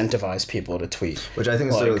incentivize people to tweet. Which I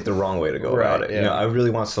think is the wrong way to go about it. Yeah. I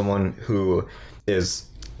really want someone who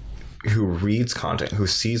reads content, who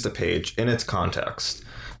sees the page in its context,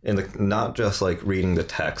 and not just like reading the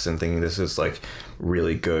text and thinking this is like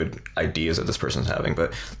really good ideas that this person's having,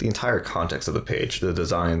 but the entire context of the page, the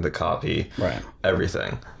design, the copy,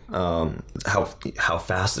 everything. How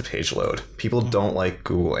fast the page load. People don't like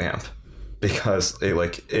Google AMP because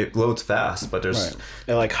it loads fast, but there's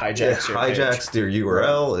it like hijacks your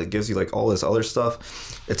URL. It gives you like all this other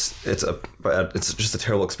stuff. It's just a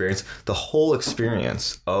terrible experience. The whole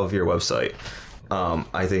experience of your website,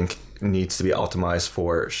 I think, needs to be optimized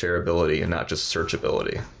for shareability and not just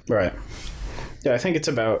searchability. Right. Yeah, I think it's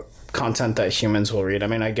about content that humans will read. I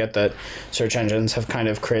mean, I get that search engines have kind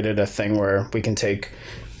of created a thing where we can take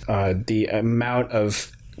the amount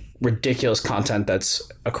of ridiculous content that's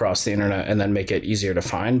across the internet and then make it easier to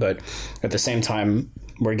find. But at the same time,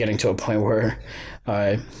 we're getting to a point where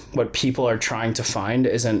what people are trying to find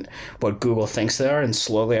isn't what Google thinks they are. And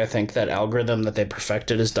slowly, I think that algorithm that they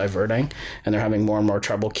perfected is diverting, and they're having more and more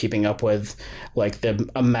trouble keeping up with like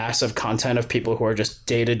a massive content of people who are just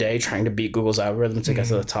day to day trying to beat Google's algorithm to get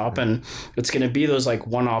to the top. And it's going to be those like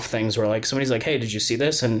one-off things where like somebody's like, hey, did you see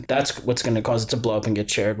this? And that's what's going to cause it to blow up and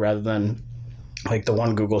get shared rather than like the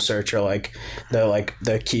one Google search or like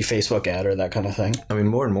the key Facebook ad or that kind of thing. I mean,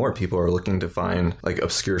 more and more people are looking to find like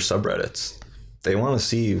obscure subreddits. they want to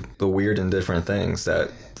see the weird and different things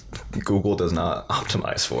that Google does not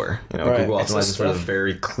optimize for. Right. Google It's the optimizes for the stuff-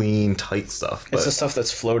 very clean, tight stuff. It's the stuff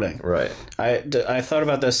that's floating. Right. I thought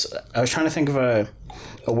about this. I was trying to think of a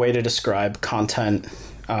way to describe content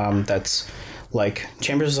that's like,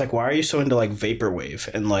 Chambers is like, why are you so into like vaporwave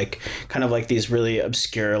and like kind of like these really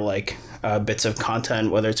obscure like bits of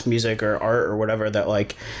content, whether it's music or art or whatever, that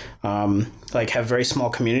like have very small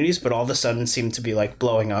communities, but all of a sudden seem to be like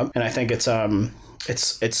blowing up. And I think it's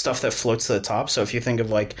stuff that floats to the top. So if you think of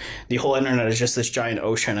like the whole internet is just this giant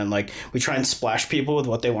ocean, and like we try and splash people with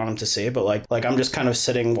what they want them to see, but like I'm just kind of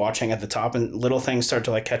sitting watching at the top, and little things start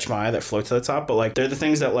to like catch my eye that float to the top, but like they're the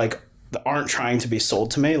things that like aren't trying to be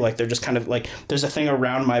sold to me. Like they're just kind of like, there's a thing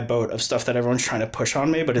around my boat of stuff that everyone's trying to push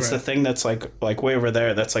on me, but it's the thing that's like way over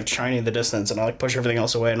there that's like shiny in the distance, and I like push everything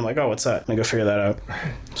else away, and I'm like, oh, what's that? And I go figure that out.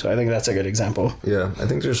 So I think that's a good example. Yeah, I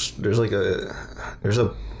think there's like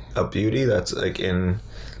a beauty that's like in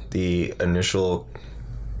the initial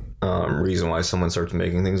reason why someone starts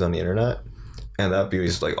making things on the internet, and that beauty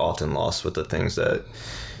is like often lost with the things that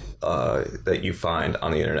you find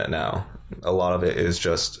on the internet now. A lot of it is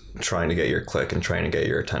just trying to get your click and trying to get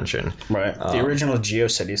your attention. Right. The original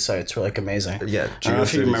GeoCities sites were like amazing. Yeah, I don't know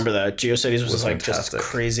if you remember that. GeoCities was like fantastic. just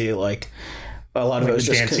crazy, like a lot of it was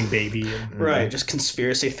just dancing baby. Right, just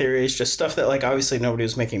conspiracy theories, just stuff that like obviously nobody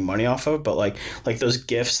was making money off of, but like those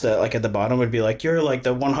GIFs that like at the bottom would be like, you're like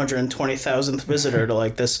the 120,000th visitor to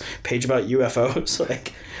like this page about UFOs,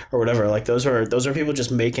 like, or whatever. Like those are people just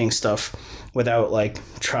making stuff without like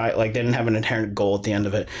they didn't have an inherent goal at the end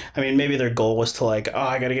of it. I mean, maybe their goal was to like, oh,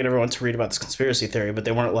 I got to get everyone to read about this conspiracy theory, but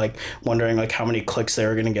they weren't like wondering like how many clicks they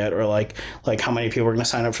were going to get, or like how many people were going to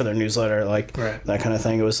sign up for their newsletter, like that kind of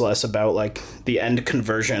thing. It was less about like the end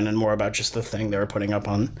conversion and more about just the thing they were putting up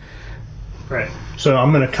on. Right. So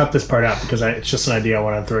I'm going to cut this part out because it's just an idea I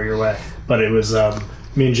want to throw your way. But it was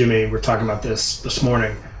me and Jimmy were talking about this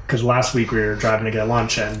morning, because last week we were driving to get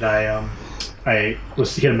lunch, and I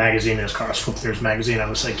was to get a magazine in his car. I was flipping through his magazine. I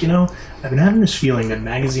was like, I've been having this feeling that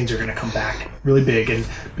magazines are going to come back really big. And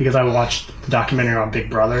because I watched the documentary on Big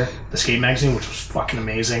Brother, the skate magazine, which was fucking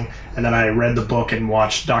amazing. And then I read the book and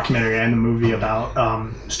watched the documentary and the movie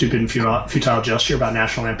about Stupid and Futile Gesture about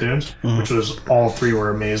National Lampoons, which was, all three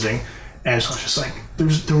were amazing. And so I was just like,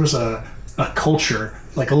 there was a culture,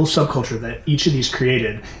 like a little subculture that each of these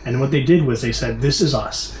created, and what they did was they said, this is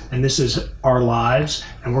us and this is our lives,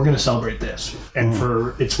 and we're going to celebrate this. And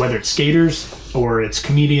for it's whether it's skaters or it's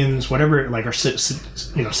comedians, whatever, like, or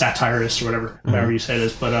satirists or whatever you say it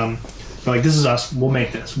is, but they're like, this is us, we'll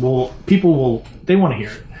make this, they want to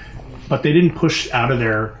hear it, but they didn't push out of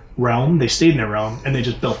their realm, they stayed in their realm, and they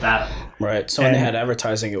just built that. Right. So when they had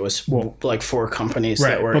advertising, it was like for companies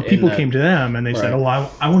that were. But people came to them and they said, "Oh,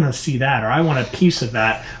 I want to see that, or I want a piece of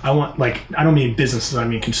that. I want, like, I don't mean businesses, I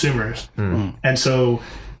mean consumers." And so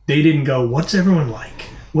they didn't go, "What's everyone like?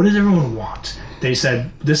 What does everyone want?" They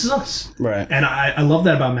said, "This is us." Right. And I love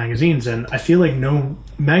that about magazines, and I feel like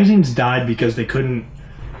magazines died because they couldn't.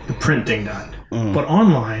 The print thing died, but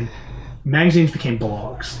online, magazines became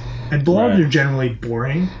blogs, and blogs are generally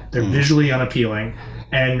boring. They're visually unappealing.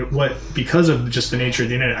 And because of just the nature of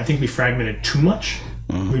the internet, I think we fragmented too much.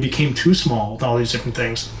 We became too small with all these different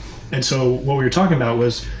things. And so what we were talking about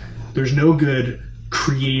was there's no good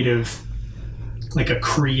creative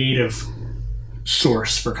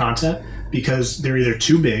source for content, because they're either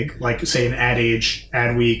too big, like say an Ad Age,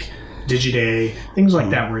 Adweek, Digiday, things like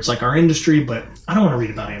that, where it's like our industry, but I don't want to read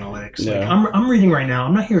about analytics. Yeah. Like I'm reading right now.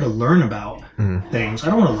 I'm not here to learn about things. I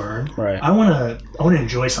don't want to learn. Right. I want to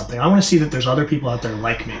enjoy something. I want to see that there's other people out there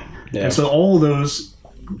like me. Yeah. And so all of those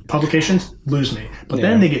publications lose me. But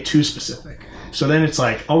then they get too specific. So then it's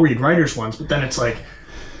like, I'll read writers' ones, but then it's like,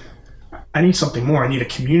 I need something more. I need a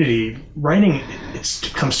community. Writing, it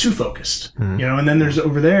becomes too focused, and then there's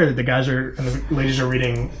over there, the guys and the ladies are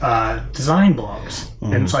reading design blogs.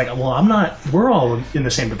 And it's like, well, we're all in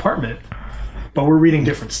the same department, but we're reading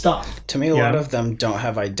different stuff. To me, a lot of them don't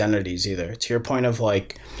have identities either. To your point of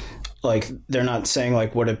like they're not saying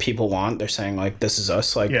like, what do people want? They're saying like, this is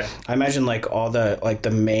us. Like, I imagine like all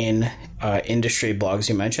the main industry blogs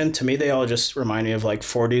you mentioned, to me, they all just remind me of like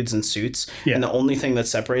four dudes in suits. Yeah. And the only thing that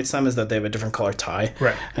separates them is that they have a different color tie.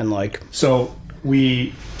 Right. And like, so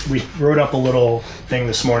we wrote up a little thing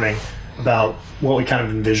this morning about what we kind of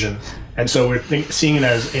envision. And so we're seeing it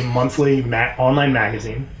as a monthly online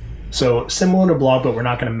magazine. So similar to a blog, but we're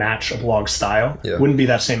not going to match a blog style. Yeah. Wouldn't be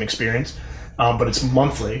that same experience. But it's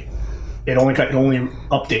monthly. It only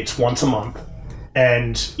updates once a month,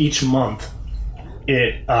 and each month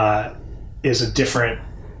it is a different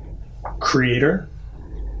creator,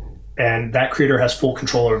 and that creator has full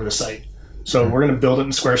control over the site. So we're going to build it in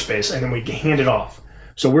Squarespace, and then we hand it off.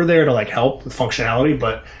 So we're there to like help with functionality,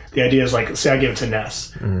 but the idea is like, say I give it to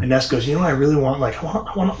Ness, and Ness goes, you know, I really want like,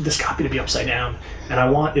 I want this copy to be upside down, and I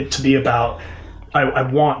want it to be about, I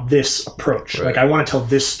want this approach. Right. Like I want to tell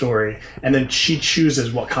this story, and then she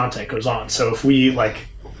chooses what content goes on. So if we like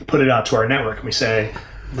put it out to our network and we say,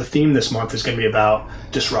 the theme this month is going to be about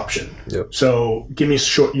disruption. Yep. So give me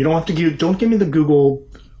short, you don't have to don't give me the Google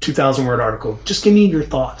 2,000 word article. Just give me your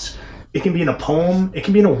thoughts. It can be in a poem, it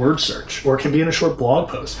can be in a word search, or it can be in a short blog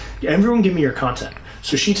post. Everyone give me your content.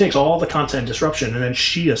 So she takes all the content disruption and then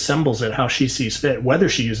she assembles it how she sees fit, whether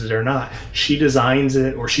she uses it or not. She designs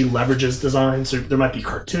it or she leverages designs. There might be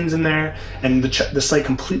cartoons in there, and the site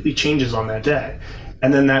completely changes on that day.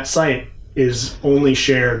 And then that site is only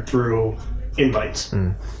shared through invites.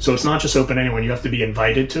 So it's not just open to anyone. You have to be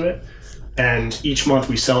invited to it. And each month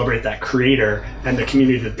we celebrate that creator and the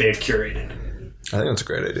community that they've curated. I think that's a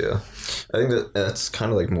great idea. I think that that's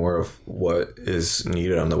kind of like more of what is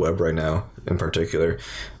needed on the web right now in particular.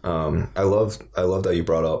 I love that you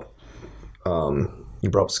brought up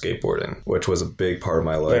skateboarding, which was a big part of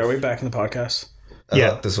my life. Wait, are we back in the podcast?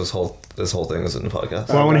 Yeah. This whole thing was in the podcast.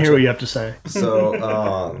 Well, I want to hear what you have to say.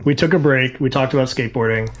 So We took a break. We talked about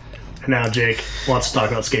skateboarding, and now Jake wants to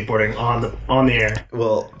talk about skateboarding on the air.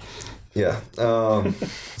 well, yeah.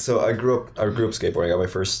 So I grew up skateboarding. I got my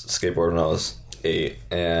first skateboard when I was 8,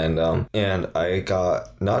 and I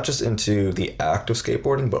got not just into the act of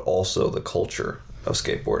skateboarding, but also the culture of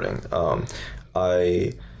skateboarding.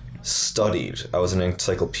 I was an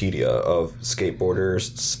encyclopedia of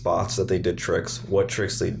skateboarders, spots that they did tricks, what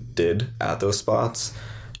tricks they did at those spots,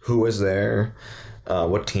 who was there,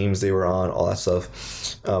 what teams they were on, all that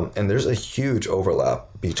stuff. And there's a huge overlap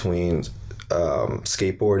between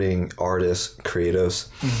skateboarding, artists, creatives.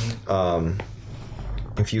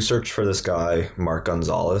 If you search for this guy, Mark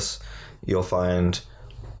Gonzalez, you'll find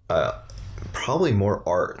probably more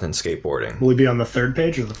art than skateboarding. Will he be on the 3rd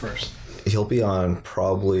page or the 1st? He'll be on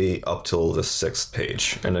probably up till the 6th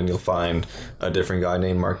page, and then you'll find a different guy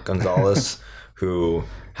named Mark Gonzalez who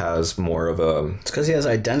has more of a... It's because he has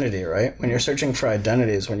identity, right? When you're searching for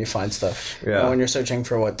identity is when you find stuff. Yeah. Not when you're searching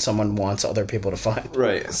for what someone wants other people to find.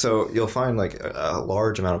 Right. So you'll find like a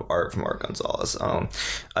large amount of art from Mark Gonzalez.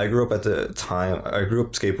 I grew up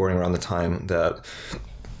skateboarding around the time that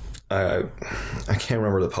I can't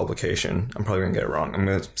remember the publication. I'm probably going to get it wrong. I'm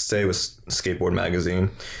going to say it was Skateboard Magazine.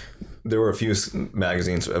 There were a few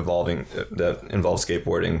magazines that involved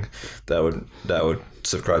skateboarding that would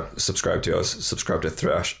subscribe to. I was subscribed to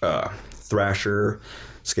Thrasher,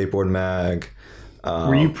 Skateboard Mag.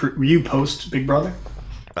 Were you post Big Brother?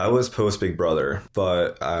 I was post Big Brother,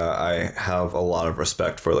 but I have a lot of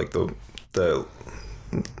respect for like the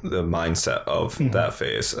mindset of that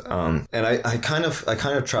phase. And I kind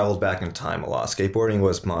of traveled back in time a lot. Skateboarding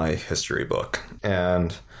was my history book.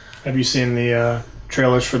 And Have you seen the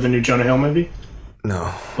trailers for the new Jonah Hill movie?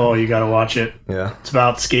 no. Oh, you gotta watch it. Yeah. It's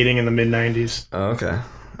about skating in the mid-90s. Oh,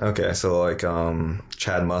 okay. So like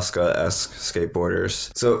Chad Muska-esque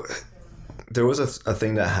skateboarders. So there was a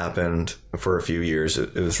thing that happened for a few years.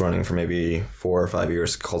 It was running for maybe 4 or 5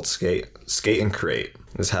 years called Skate and Create.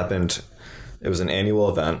 This happened. It was an annual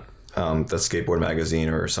event that Skateboard Magazine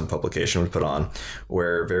or some publication would put on,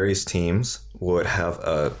 where various teams would have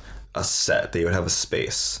a set. They would have a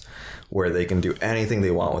space where they can do anything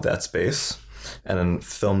they want with that space, and then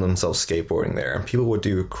film themselves skateboarding there. And people would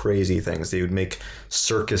do crazy things. They would make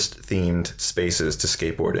circus-themed spaces to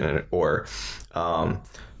skateboard in it, or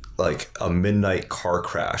like a midnight car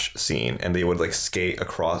crash scene, and they would like skate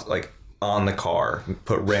across, like on the car,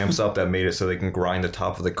 put ramps up that made it so they can grind the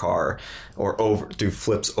top of the car, or do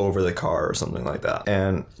flips over the car or something like that.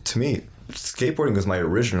 And to me, skateboarding was my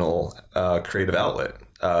original creative outlet.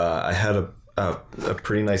 I had a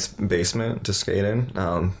pretty nice basement to skate in.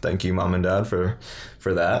 Thank you, Mom and Dad, for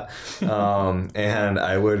that. And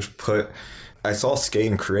I saw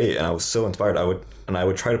Skate and Create, and I was so inspired. I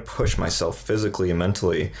would try to push myself physically and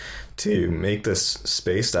mentally to make this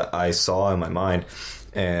space that I saw in my mind.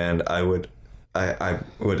 And I would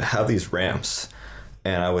have these ramps,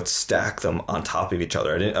 and I would stack them on top of each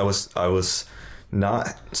other. I was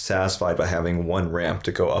not satisfied by having one ramp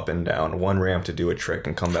to go up and down, one ramp to do a trick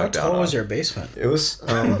and come back down. How tall was your basement? It was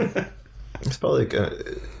it's probably like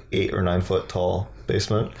a 8 or 9 foot tall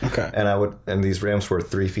basement. Okay. And these ramps were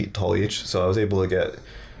 3 feet tall each, so I was able to get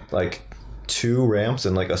like 2 ramps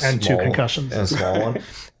and like a And small 2 concussions. and a small one.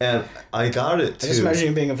 And I got it too. I just imagine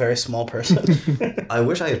you being a very small person. I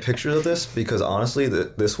wish I had pictures of this because honestly,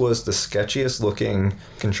 this was the sketchiest looking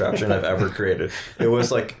contraption I've ever created. It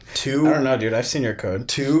was like 2. I don't know, dude. I've seen your code.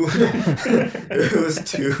 2. It was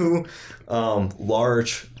 2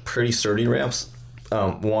 large, pretty sturdy ramps.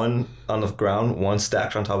 One on the ground, one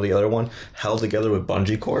stacked on top of the other one, held together with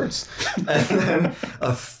bungee cords, and then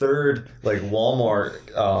a third like Walmart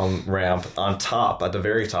ramp on top, at the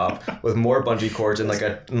very top, with more bungee cords and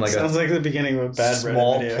Sounds like the beginning of a bad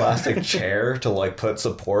small Reddit video. plastic chair to like put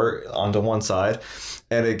support onto one side.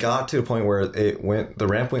 And it got to a point where the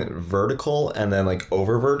ramp went vertical and then like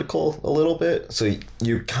over vertical a little bit, so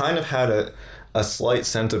you kind of had a slight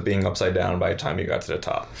sense of being upside down by the time you got to the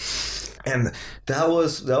top. And that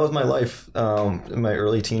was my life in my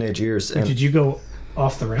early teenage years. And Did you go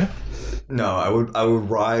off the ramp? no, I would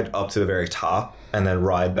ride up to the very top and then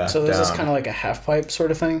ride back So down. this is kind of like a half pipe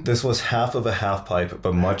sort of thing? This was half of a half pipe,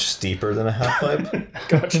 but much steeper than a half pipe.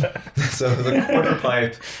 Gotcha. So it was a quarter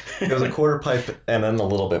pipe. It was a quarter pipe and then a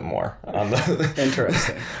little bit more on the.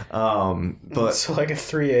 Interesting. But So like a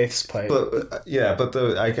 3/8 pipe. But yeah, but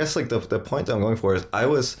I guess like the point that I'm going for is I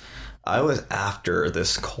was after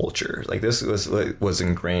this culture. Like this was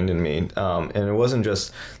ingrained in me, and it wasn't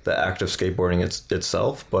just the act of skateboarding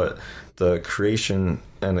itself, but the creation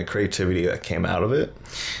and the creativity that came out of it.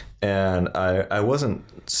 And I wasn't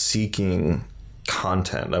seeking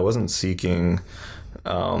content. I wasn't seeking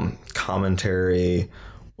commentary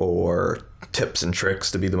or tips and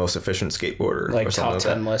tricks to be the most efficient skateboarder, like or something top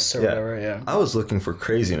 10 like that. lists or whatever, yeah. I was looking for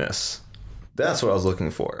craziness. That's what I was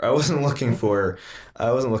looking for. I wasn't looking for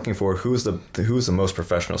who's the most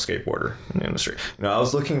professional skateboarder in the industry. I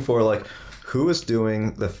was looking for like who is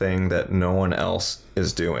doing the thing that no one else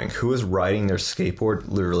is doing. Who is riding their skateboard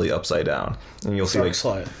literally upside down. And you'll see Dark like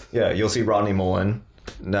slide. yeah, you'll see Rodney Mullen.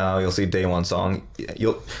 Now you'll see Daewon Song.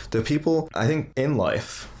 The people, I think in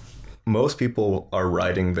life, most people are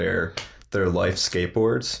riding their life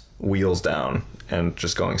skateboards wheels down and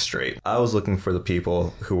just going straight. I was looking for the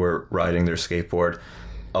people who were riding their skateboard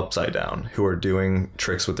upside down, who are doing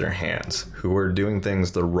tricks with their hands, who are doing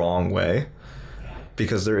things the wrong way,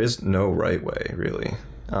 because there is no right way, really.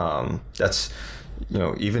 That's,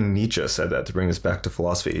 even Nietzsche said that, to bring this back to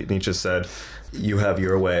philosophy. Nietzsche said, you have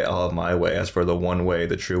your way, I'll have my way. As for the one way,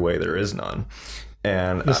 the true way, there is none.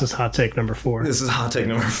 And This is hot take number 4. this is hot take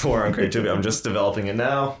number 4 on creativity. I'm just developing it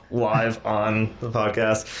now, live on the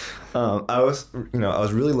podcast. I was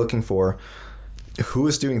really looking for who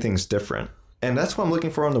is doing things different. And that's what I'm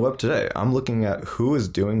looking for on the web today. I'm looking at who is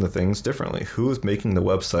doing the things differently. Who is making the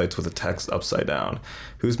websites with the text upside down?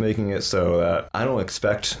 Who's making it so that I don't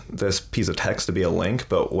expect this piece of text to be a link,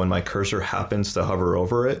 but when my cursor happens to hover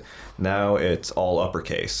over it, now it's all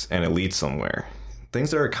uppercase and it leads somewhere.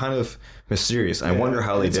 Things that are kind of mysterious. I wonder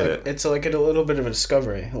how they did it. It's like a little bit of a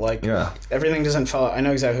discovery. Like, Yeah. everything doesn't follow. I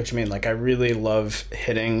know exactly what you mean. Like, I really love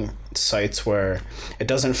hitting sites where it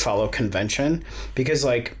doesn't follow convention, because,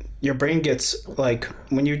 like, your brain gets, like,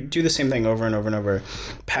 when you do the same thing over and over and over,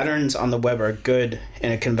 patterns on the web are good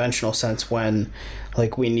in a conventional sense when,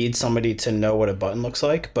 like, we need somebody to know what a button looks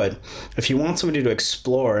like. But if you want somebody to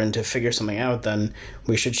explore and to figure something out, then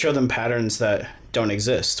we should show them patterns that don't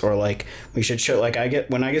exist. Or, like, we should show, like,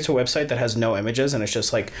 when I get to a website that has no images and it's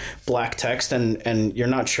just like black text and you're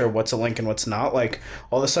not sure what's a link and what's not, like,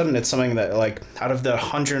 all of a sudden it's something that, like, out of the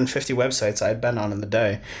 150 websites I'd been on in the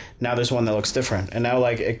day, now there's one that looks different, and now,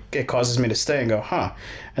 like, it causes me to stay and go,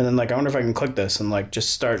 and then, like, I wonder if I can click this and, like, just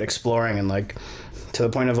start exploring. And, like, to the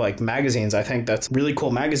point of, like, magazines, I think that's really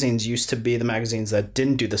cool. Magazines used to be the magazines that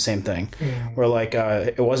didn't do the same thing, where, like,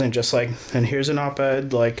 it wasn't just like, and here's an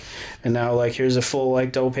op-ed, like, and now, like, here's a full,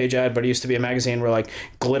 like, double page ad. But it used to be a magazine where, like,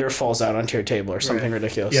 glitter falls out onto your table or something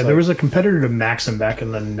ridiculous. Yeah, like, there was a competitor to Maxim back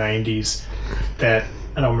in the 90s that,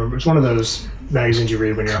 I don't remember, it's one of those magazines you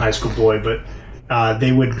read when you're a high school boy, but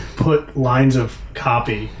they would put lines of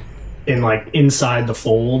copy in, like, inside the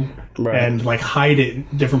fold. Right. And, like, hide it in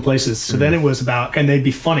different places. So then it was about, and they'd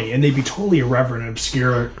be funny, and they'd be totally irreverent and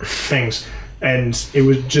obscure things, and it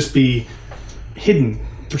would just be hidden.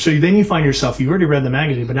 So then you find yourself, you already read the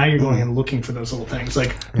magazine, but now you're going and looking for those little things.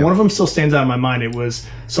 Like, one of them still stands out in my mind. It was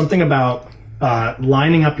something about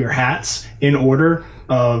lining up your hats in order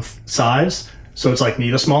of size. So it's like,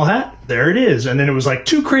 need a small hat? There it is. And then it was like,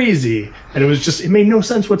 too crazy. And it was just, it made no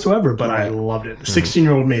sense whatsoever, but I loved it.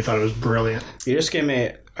 16-year-old me thought it was brilliant. You just gave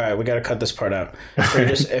me all right, we got to cut this part out. So you're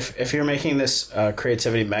just if you're making this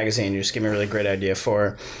creativity magazine, you just give me a really great idea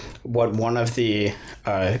for what one of the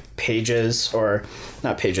pages, or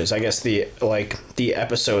not pages, I guess the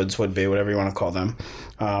episodes would be, whatever you want to call them,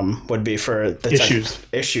 would be for the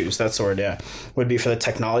issues. That's the word. Yeah, would be for the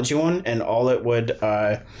technology one, and all it would.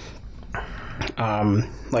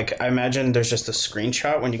 Like I imagine there's just a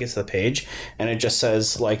screenshot when you get to the page, and it just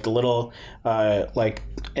says like the little like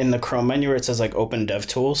in the Chrome menu where it says like open dev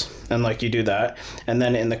tools, and like you do that, and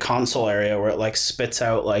then in the console area where it like spits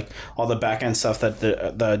out like all the backend stuff that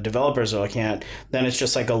the developers are looking at, then it's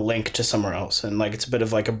just like a link to somewhere else, and like it's a bit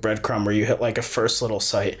of like a breadcrumb where you hit like a first little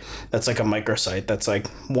site that's like a microsite that's like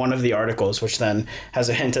one of the articles, which then has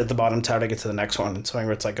a hint at the bottom to how to get to the next one, and something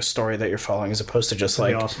where it's like a story that you're following as opposed to just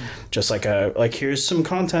like awesome. Just like a like here's some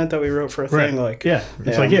content that we wrote for a thing. Like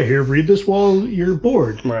it's like here, read this while you're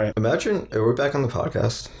bored. Right. Imagine we're back on the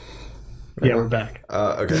podcast. Yeah, we're back.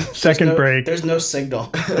 Okay. Second break. There's no signal.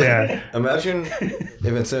 Yeah. Imagine if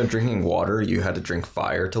instead of drinking water, you had to drink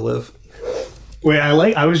fire to live. Wait,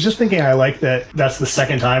 I was just thinking I like that that's the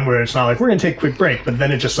second time where it's not like, we're going to take a quick break, but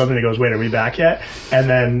then it just suddenly goes, wait, are we back yet? And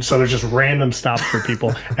then, so there's just random stops for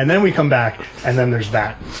people. And then we come back, and then there's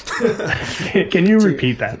that. Can you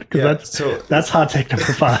repeat that? Because that's hot take number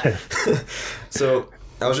 5. So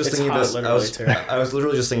I was just thinking this. I was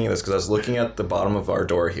literally just thinking this because I was looking at the bottom of our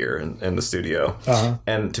door here in the studio.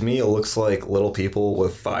 And to me, it looks like little people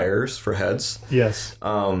with fires for heads. Yes.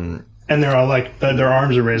 And they're all like, their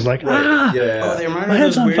arms are raised like, ah! Yeah. Oh, they remind me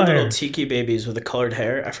of those weird little tiki babies with the colored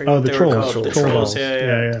hair. I forget what they were called. The trolls.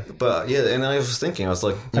 Yeah. But yeah, and I was thinking, I was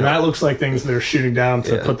like... And that looks like things they're shooting down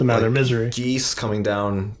to put them out of their misery. Geese coming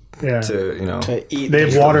down to, to eat. They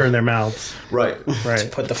have water in their mouths. Right. To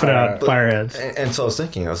put the fire out. Fireheads. And so I was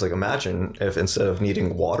thinking, I was like, imagine if instead of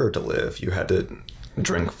needing water to live, you had to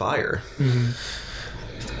drink fire. Mm-hmm.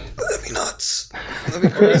 That'd be nuts. That'd be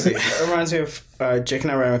crazy. It reminds me of Jake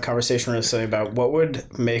and I were having a conversation recently about what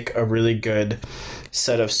would make a really good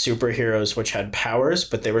set of superheroes which had powers,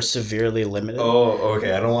 but they were severely limited. Oh,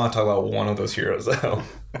 okay. I don't want to talk about one of those heroes, though.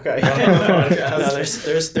 Okay. No,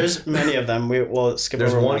 there's many of them. We'll skip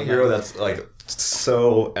over one hero that's like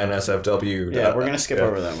so NSFW. Yeah, we're going to skip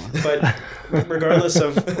over that one. But regardless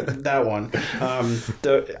of that one,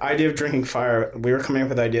 the idea of drinking fire, we were coming up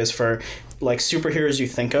with ideas for like superheroes you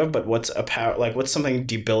think of, but what's a power, like what's something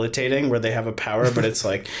debilitating where they have a power, but it's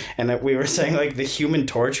like, and we were saying like the Human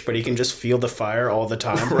Torch, but he can just feel the fire all the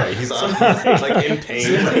time. Right, he's like in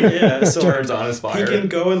pain. So turns on his fire. He can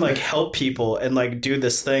go and like help people and like do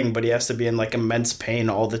this thing, but he has to be in like immense pain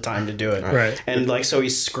all the time to do it. Right. And like so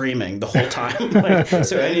he's screaming the whole time. Like,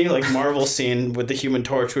 so any like Marvel scene with the Human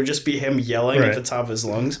Torch would just be him yelling at the top of his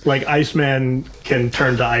lungs. Like Iceman can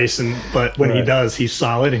turn to ice, but when he does, he's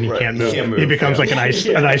solid and he can't move. He becomes like an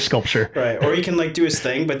ice sculpture. Right. Or he can like do his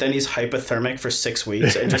thing, but then he's hypothermic for 6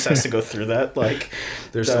 weeks and just has to go through that. Like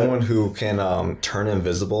there's someone who can turn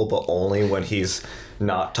invisible, but only when he's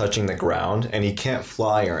not touching the ground, and he can't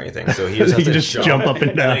fly or anything, so he just has to jump up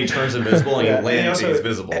and down. And then he turns invisible and he lands and he's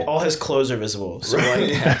visible. All his clothes are visible, so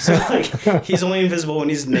like he's only invisible when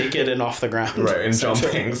he's naked and off the ground, right, and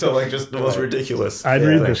jumping. So like just the most ridiculous. I'd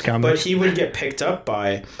read this comic, but he would get picked up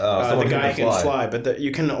by the guy who can fly. But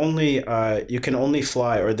you can only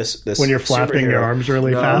fly, or this when you're flapping your arms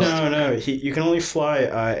really fast. No, you can only fly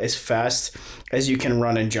as fast as you can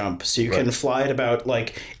run and jump. So you can fly at about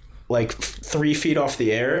like 3 feet off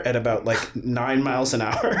the air at about like 9 miles an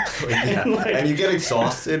hour. And you get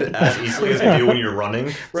exhausted as easily as you do when you're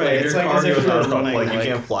running. Right. It's like your cardio is running, like you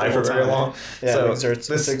can't fly for very long. Yeah, so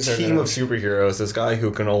this team of superheroes, this guy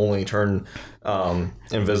who can only turn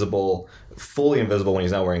invisible, fully invisible when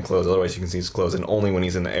he's not wearing clothes, otherwise you can see his clothes, and only when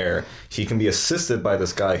he's in the air. He can be assisted by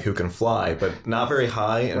this guy who can fly, but not very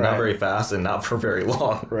high and not very fast and not for very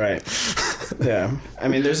long. Right. Yeah. I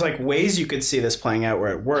mean, there's like ways you could see this playing out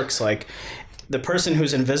where it works. Like the person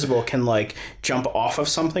who's invisible can like jump off of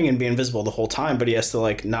something and be invisible the whole time, but he has to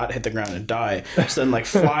like not hit the ground and die. So then like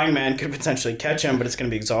Flying Man could potentially catch him, but it's going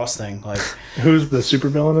to be exhausting. Like who's the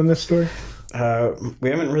supervillain in this story? We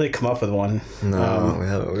haven't really come up with one. No, we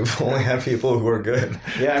haven't. We've only had people who are good.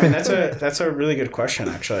 Yeah, I mean that's a really good question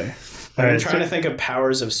actually. I'm trying to think of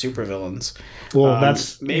powers of supervillains. Well,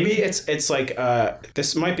 that's maybe it's like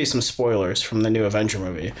this might be some spoilers from the new Avenger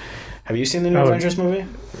movie. Have you seen the new Avengers movie?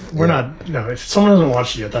 We're not. No, if someone hasn't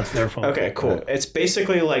watched it yet, that's their fault. Okay, cool. It's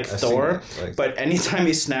basically like Thor, but anytime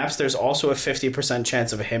he snaps, there's also a 50%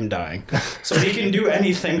 chance of him dying. So he can do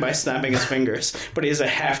anything by snapping his fingers, but he has a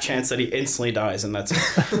half chance that he instantly dies, and that's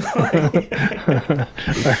it. All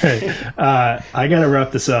right. I got to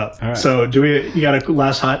wrap this up. All right. So you got a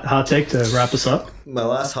last hot take? take to wrap us up? My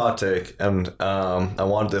last hot take, and I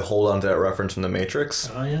wanted to hold on to that reference from The Matrix.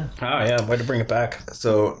 Oh, yeah. Oh yeah, way to bring it back.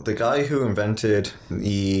 So the guy who invented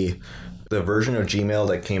the version of Gmail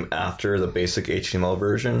that came after the basic HTML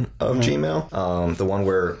version of Gmail, the one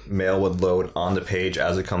where mail would load on the page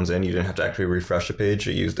as it comes in, you didn't have to actually refresh the page,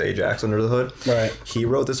 you used Ajax under the hood. Right. He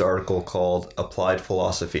wrote this article called Applied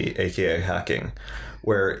Philosophy, aka Hacking,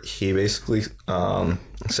 where he basically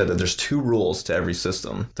said that there's two rules to every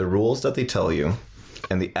system: the rules that they tell you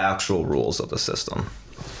and the actual rules of the system.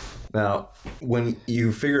 Now, when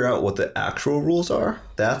you figure out what the actual rules are,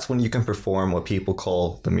 that's when you can perform what people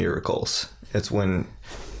call the miracles. It's when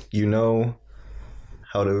you know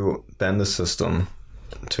how to bend the system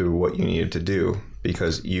to what you needed to do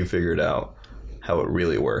because you figured out how it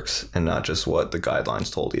really works and not just what the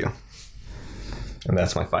guidelines told you. And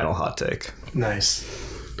that's my final hot take. Nice.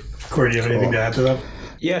 Corey, do you have anything to add to that?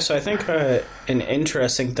 Yeah, so I think an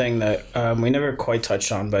interesting thing that we never quite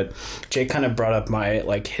touched on, but Jake kind of brought up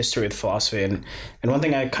my history with philosophy, and one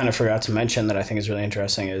thing I kind of forgot to mention that I think is really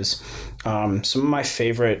interesting is some of my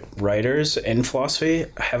favorite writers in philosophy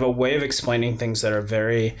have a way of explaining things that are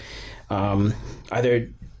very either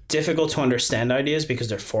difficult to understand ideas because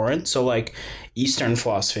they're foreign. So Eastern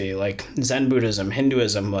philosophy, like Zen Buddhism,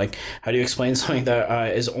 Hinduism, how do you explain something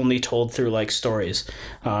that is only told through stories,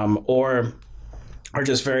 or are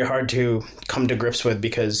just very hard to come to grips with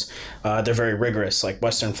because they're very rigorous, like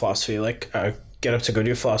Western philosophy, Get Up to Go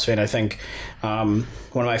Do philosophy. And I think one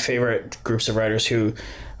of my favorite groups of writers who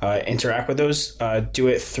interact with those do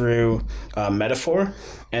it through metaphor.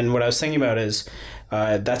 And what I was thinking about is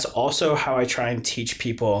that's also how I try and teach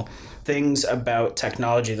people things about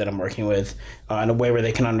technology that I'm working with in a way where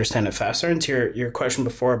they can understand it faster. And to your question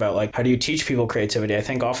before about how do you teach people creativity, I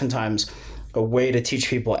think oftentimes a way to teach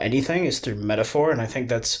people anything is through metaphor, and I think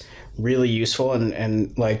that's really useful,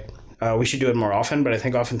 and we should do it more often. But I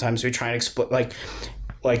think oftentimes we try and explain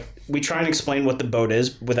we try and explain what the boat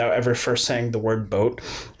is without ever first saying the word boat,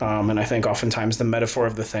 and I think oftentimes the metaphor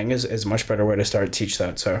of the thing is a much better way to start to teach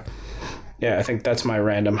that. So yeah, I think that's my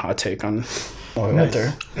random hot take on what we went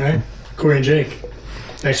there. All right, Corey and Jake,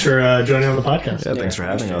 thanks for joining on the podcast. Yeah, thanks for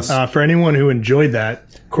having us. For anyone who enjoyed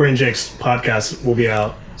that, Corey and Jake's podcast will be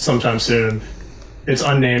out sometime soon. It's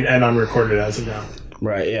unnamed and unrecorded as of now.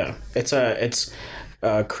 Right, yeah. It's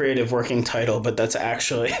a creative working title, but that's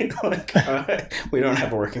actually we don't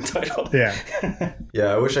have a working title. Yeah. Yeah,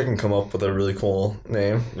 I wish I can come up with a really cool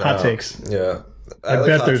name. Hot Takes. Yeah. I like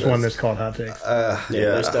bet hot there's takes. one that's called Hot Takes. Yeah,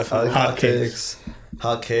 there's definitely I like Hot Cakes.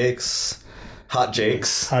 Hot cakes. Hot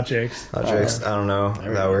Jakes. Hot Jakes. Hot Jakes. I don't know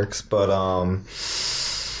if that works, but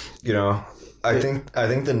I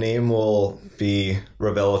think the name will be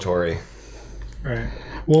revelatory. Right.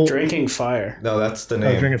 Well, Drinking Fire. No, that's the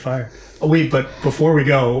name. Drinking Fire. Oh, wait, but before we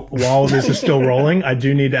go, while this is still rolling, I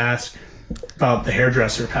do need to ask about the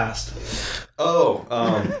hairdresser past. Oh,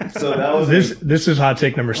 so that was This is hot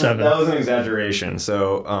take number 7. That was an exaggeration.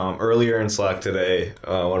 So earlier in Slack today,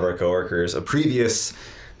 one of our coworkers, a previous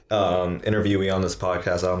interviewee on this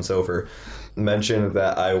podcast, Adam Sofer, mentioned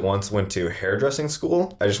that I once went to hairdressing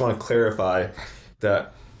school. I just want to clarify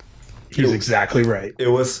that He's exactly right. it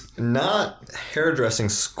was not hairdressing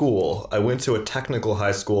school. I went to a technical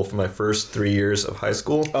high school for my first 3 years of high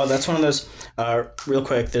school. Oh, that's one of those. Real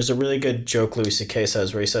quick, there's a really good joke Louis C.K.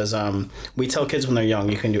 says where he says, we tell kids when they're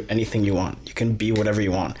young, you can do anything you want. You can be whatever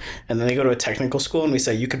you want. And then they go to a technical school and we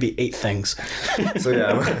say, you could be 8 things. So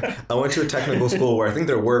yeah, I went to a technical school where I think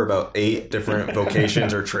there were about 8 different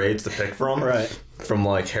vocations or trades to pick from. Right. From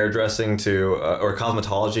hairdressing to or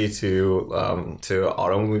cosmetology to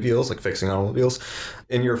automobiles, like fixing automobiles.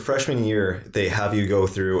 In your freshman year, they have you go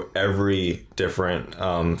through every different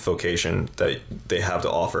vocation that they have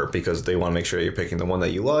to offer because they want to make sure you're picking the one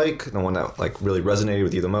that you like, the one that really resonated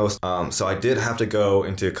with you the most. So I did have to go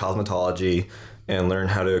into cosmetology and learn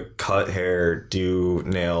how to cut hair, do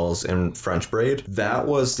nails, and French braid. That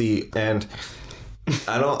was and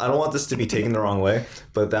I don't want this to be taken the wrong way,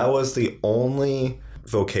 but that was the only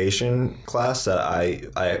vocation class that I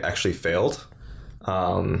actually failed.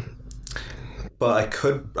 But I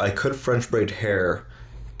could French braid hair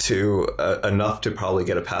to enough to probably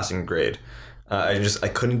get a passing grade. I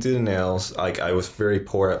couldn't do the nails. I was very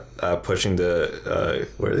poor at pushing the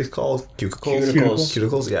what are these called?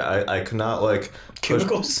 Cuticles. Yeah, I could not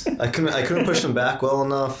Cuticles. I couldn't push them back well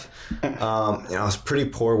enough. I was pretty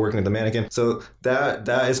poor working at the mannequin. So that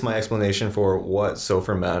is my explanation for what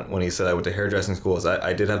Sofer meant when he said I went to hairdressing school. Is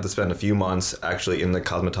I did have to spend a few months actually in the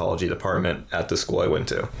cosmetology department at the school I went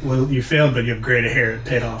to. Well, you failed, but you have great hair. It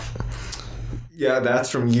paid off. Yeah, that's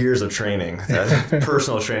from years of training. That's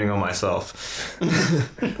personal training on myself.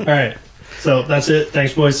 All right. So that's it.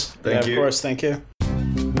 Thanks, boys. Thank you. Of course. Thank you.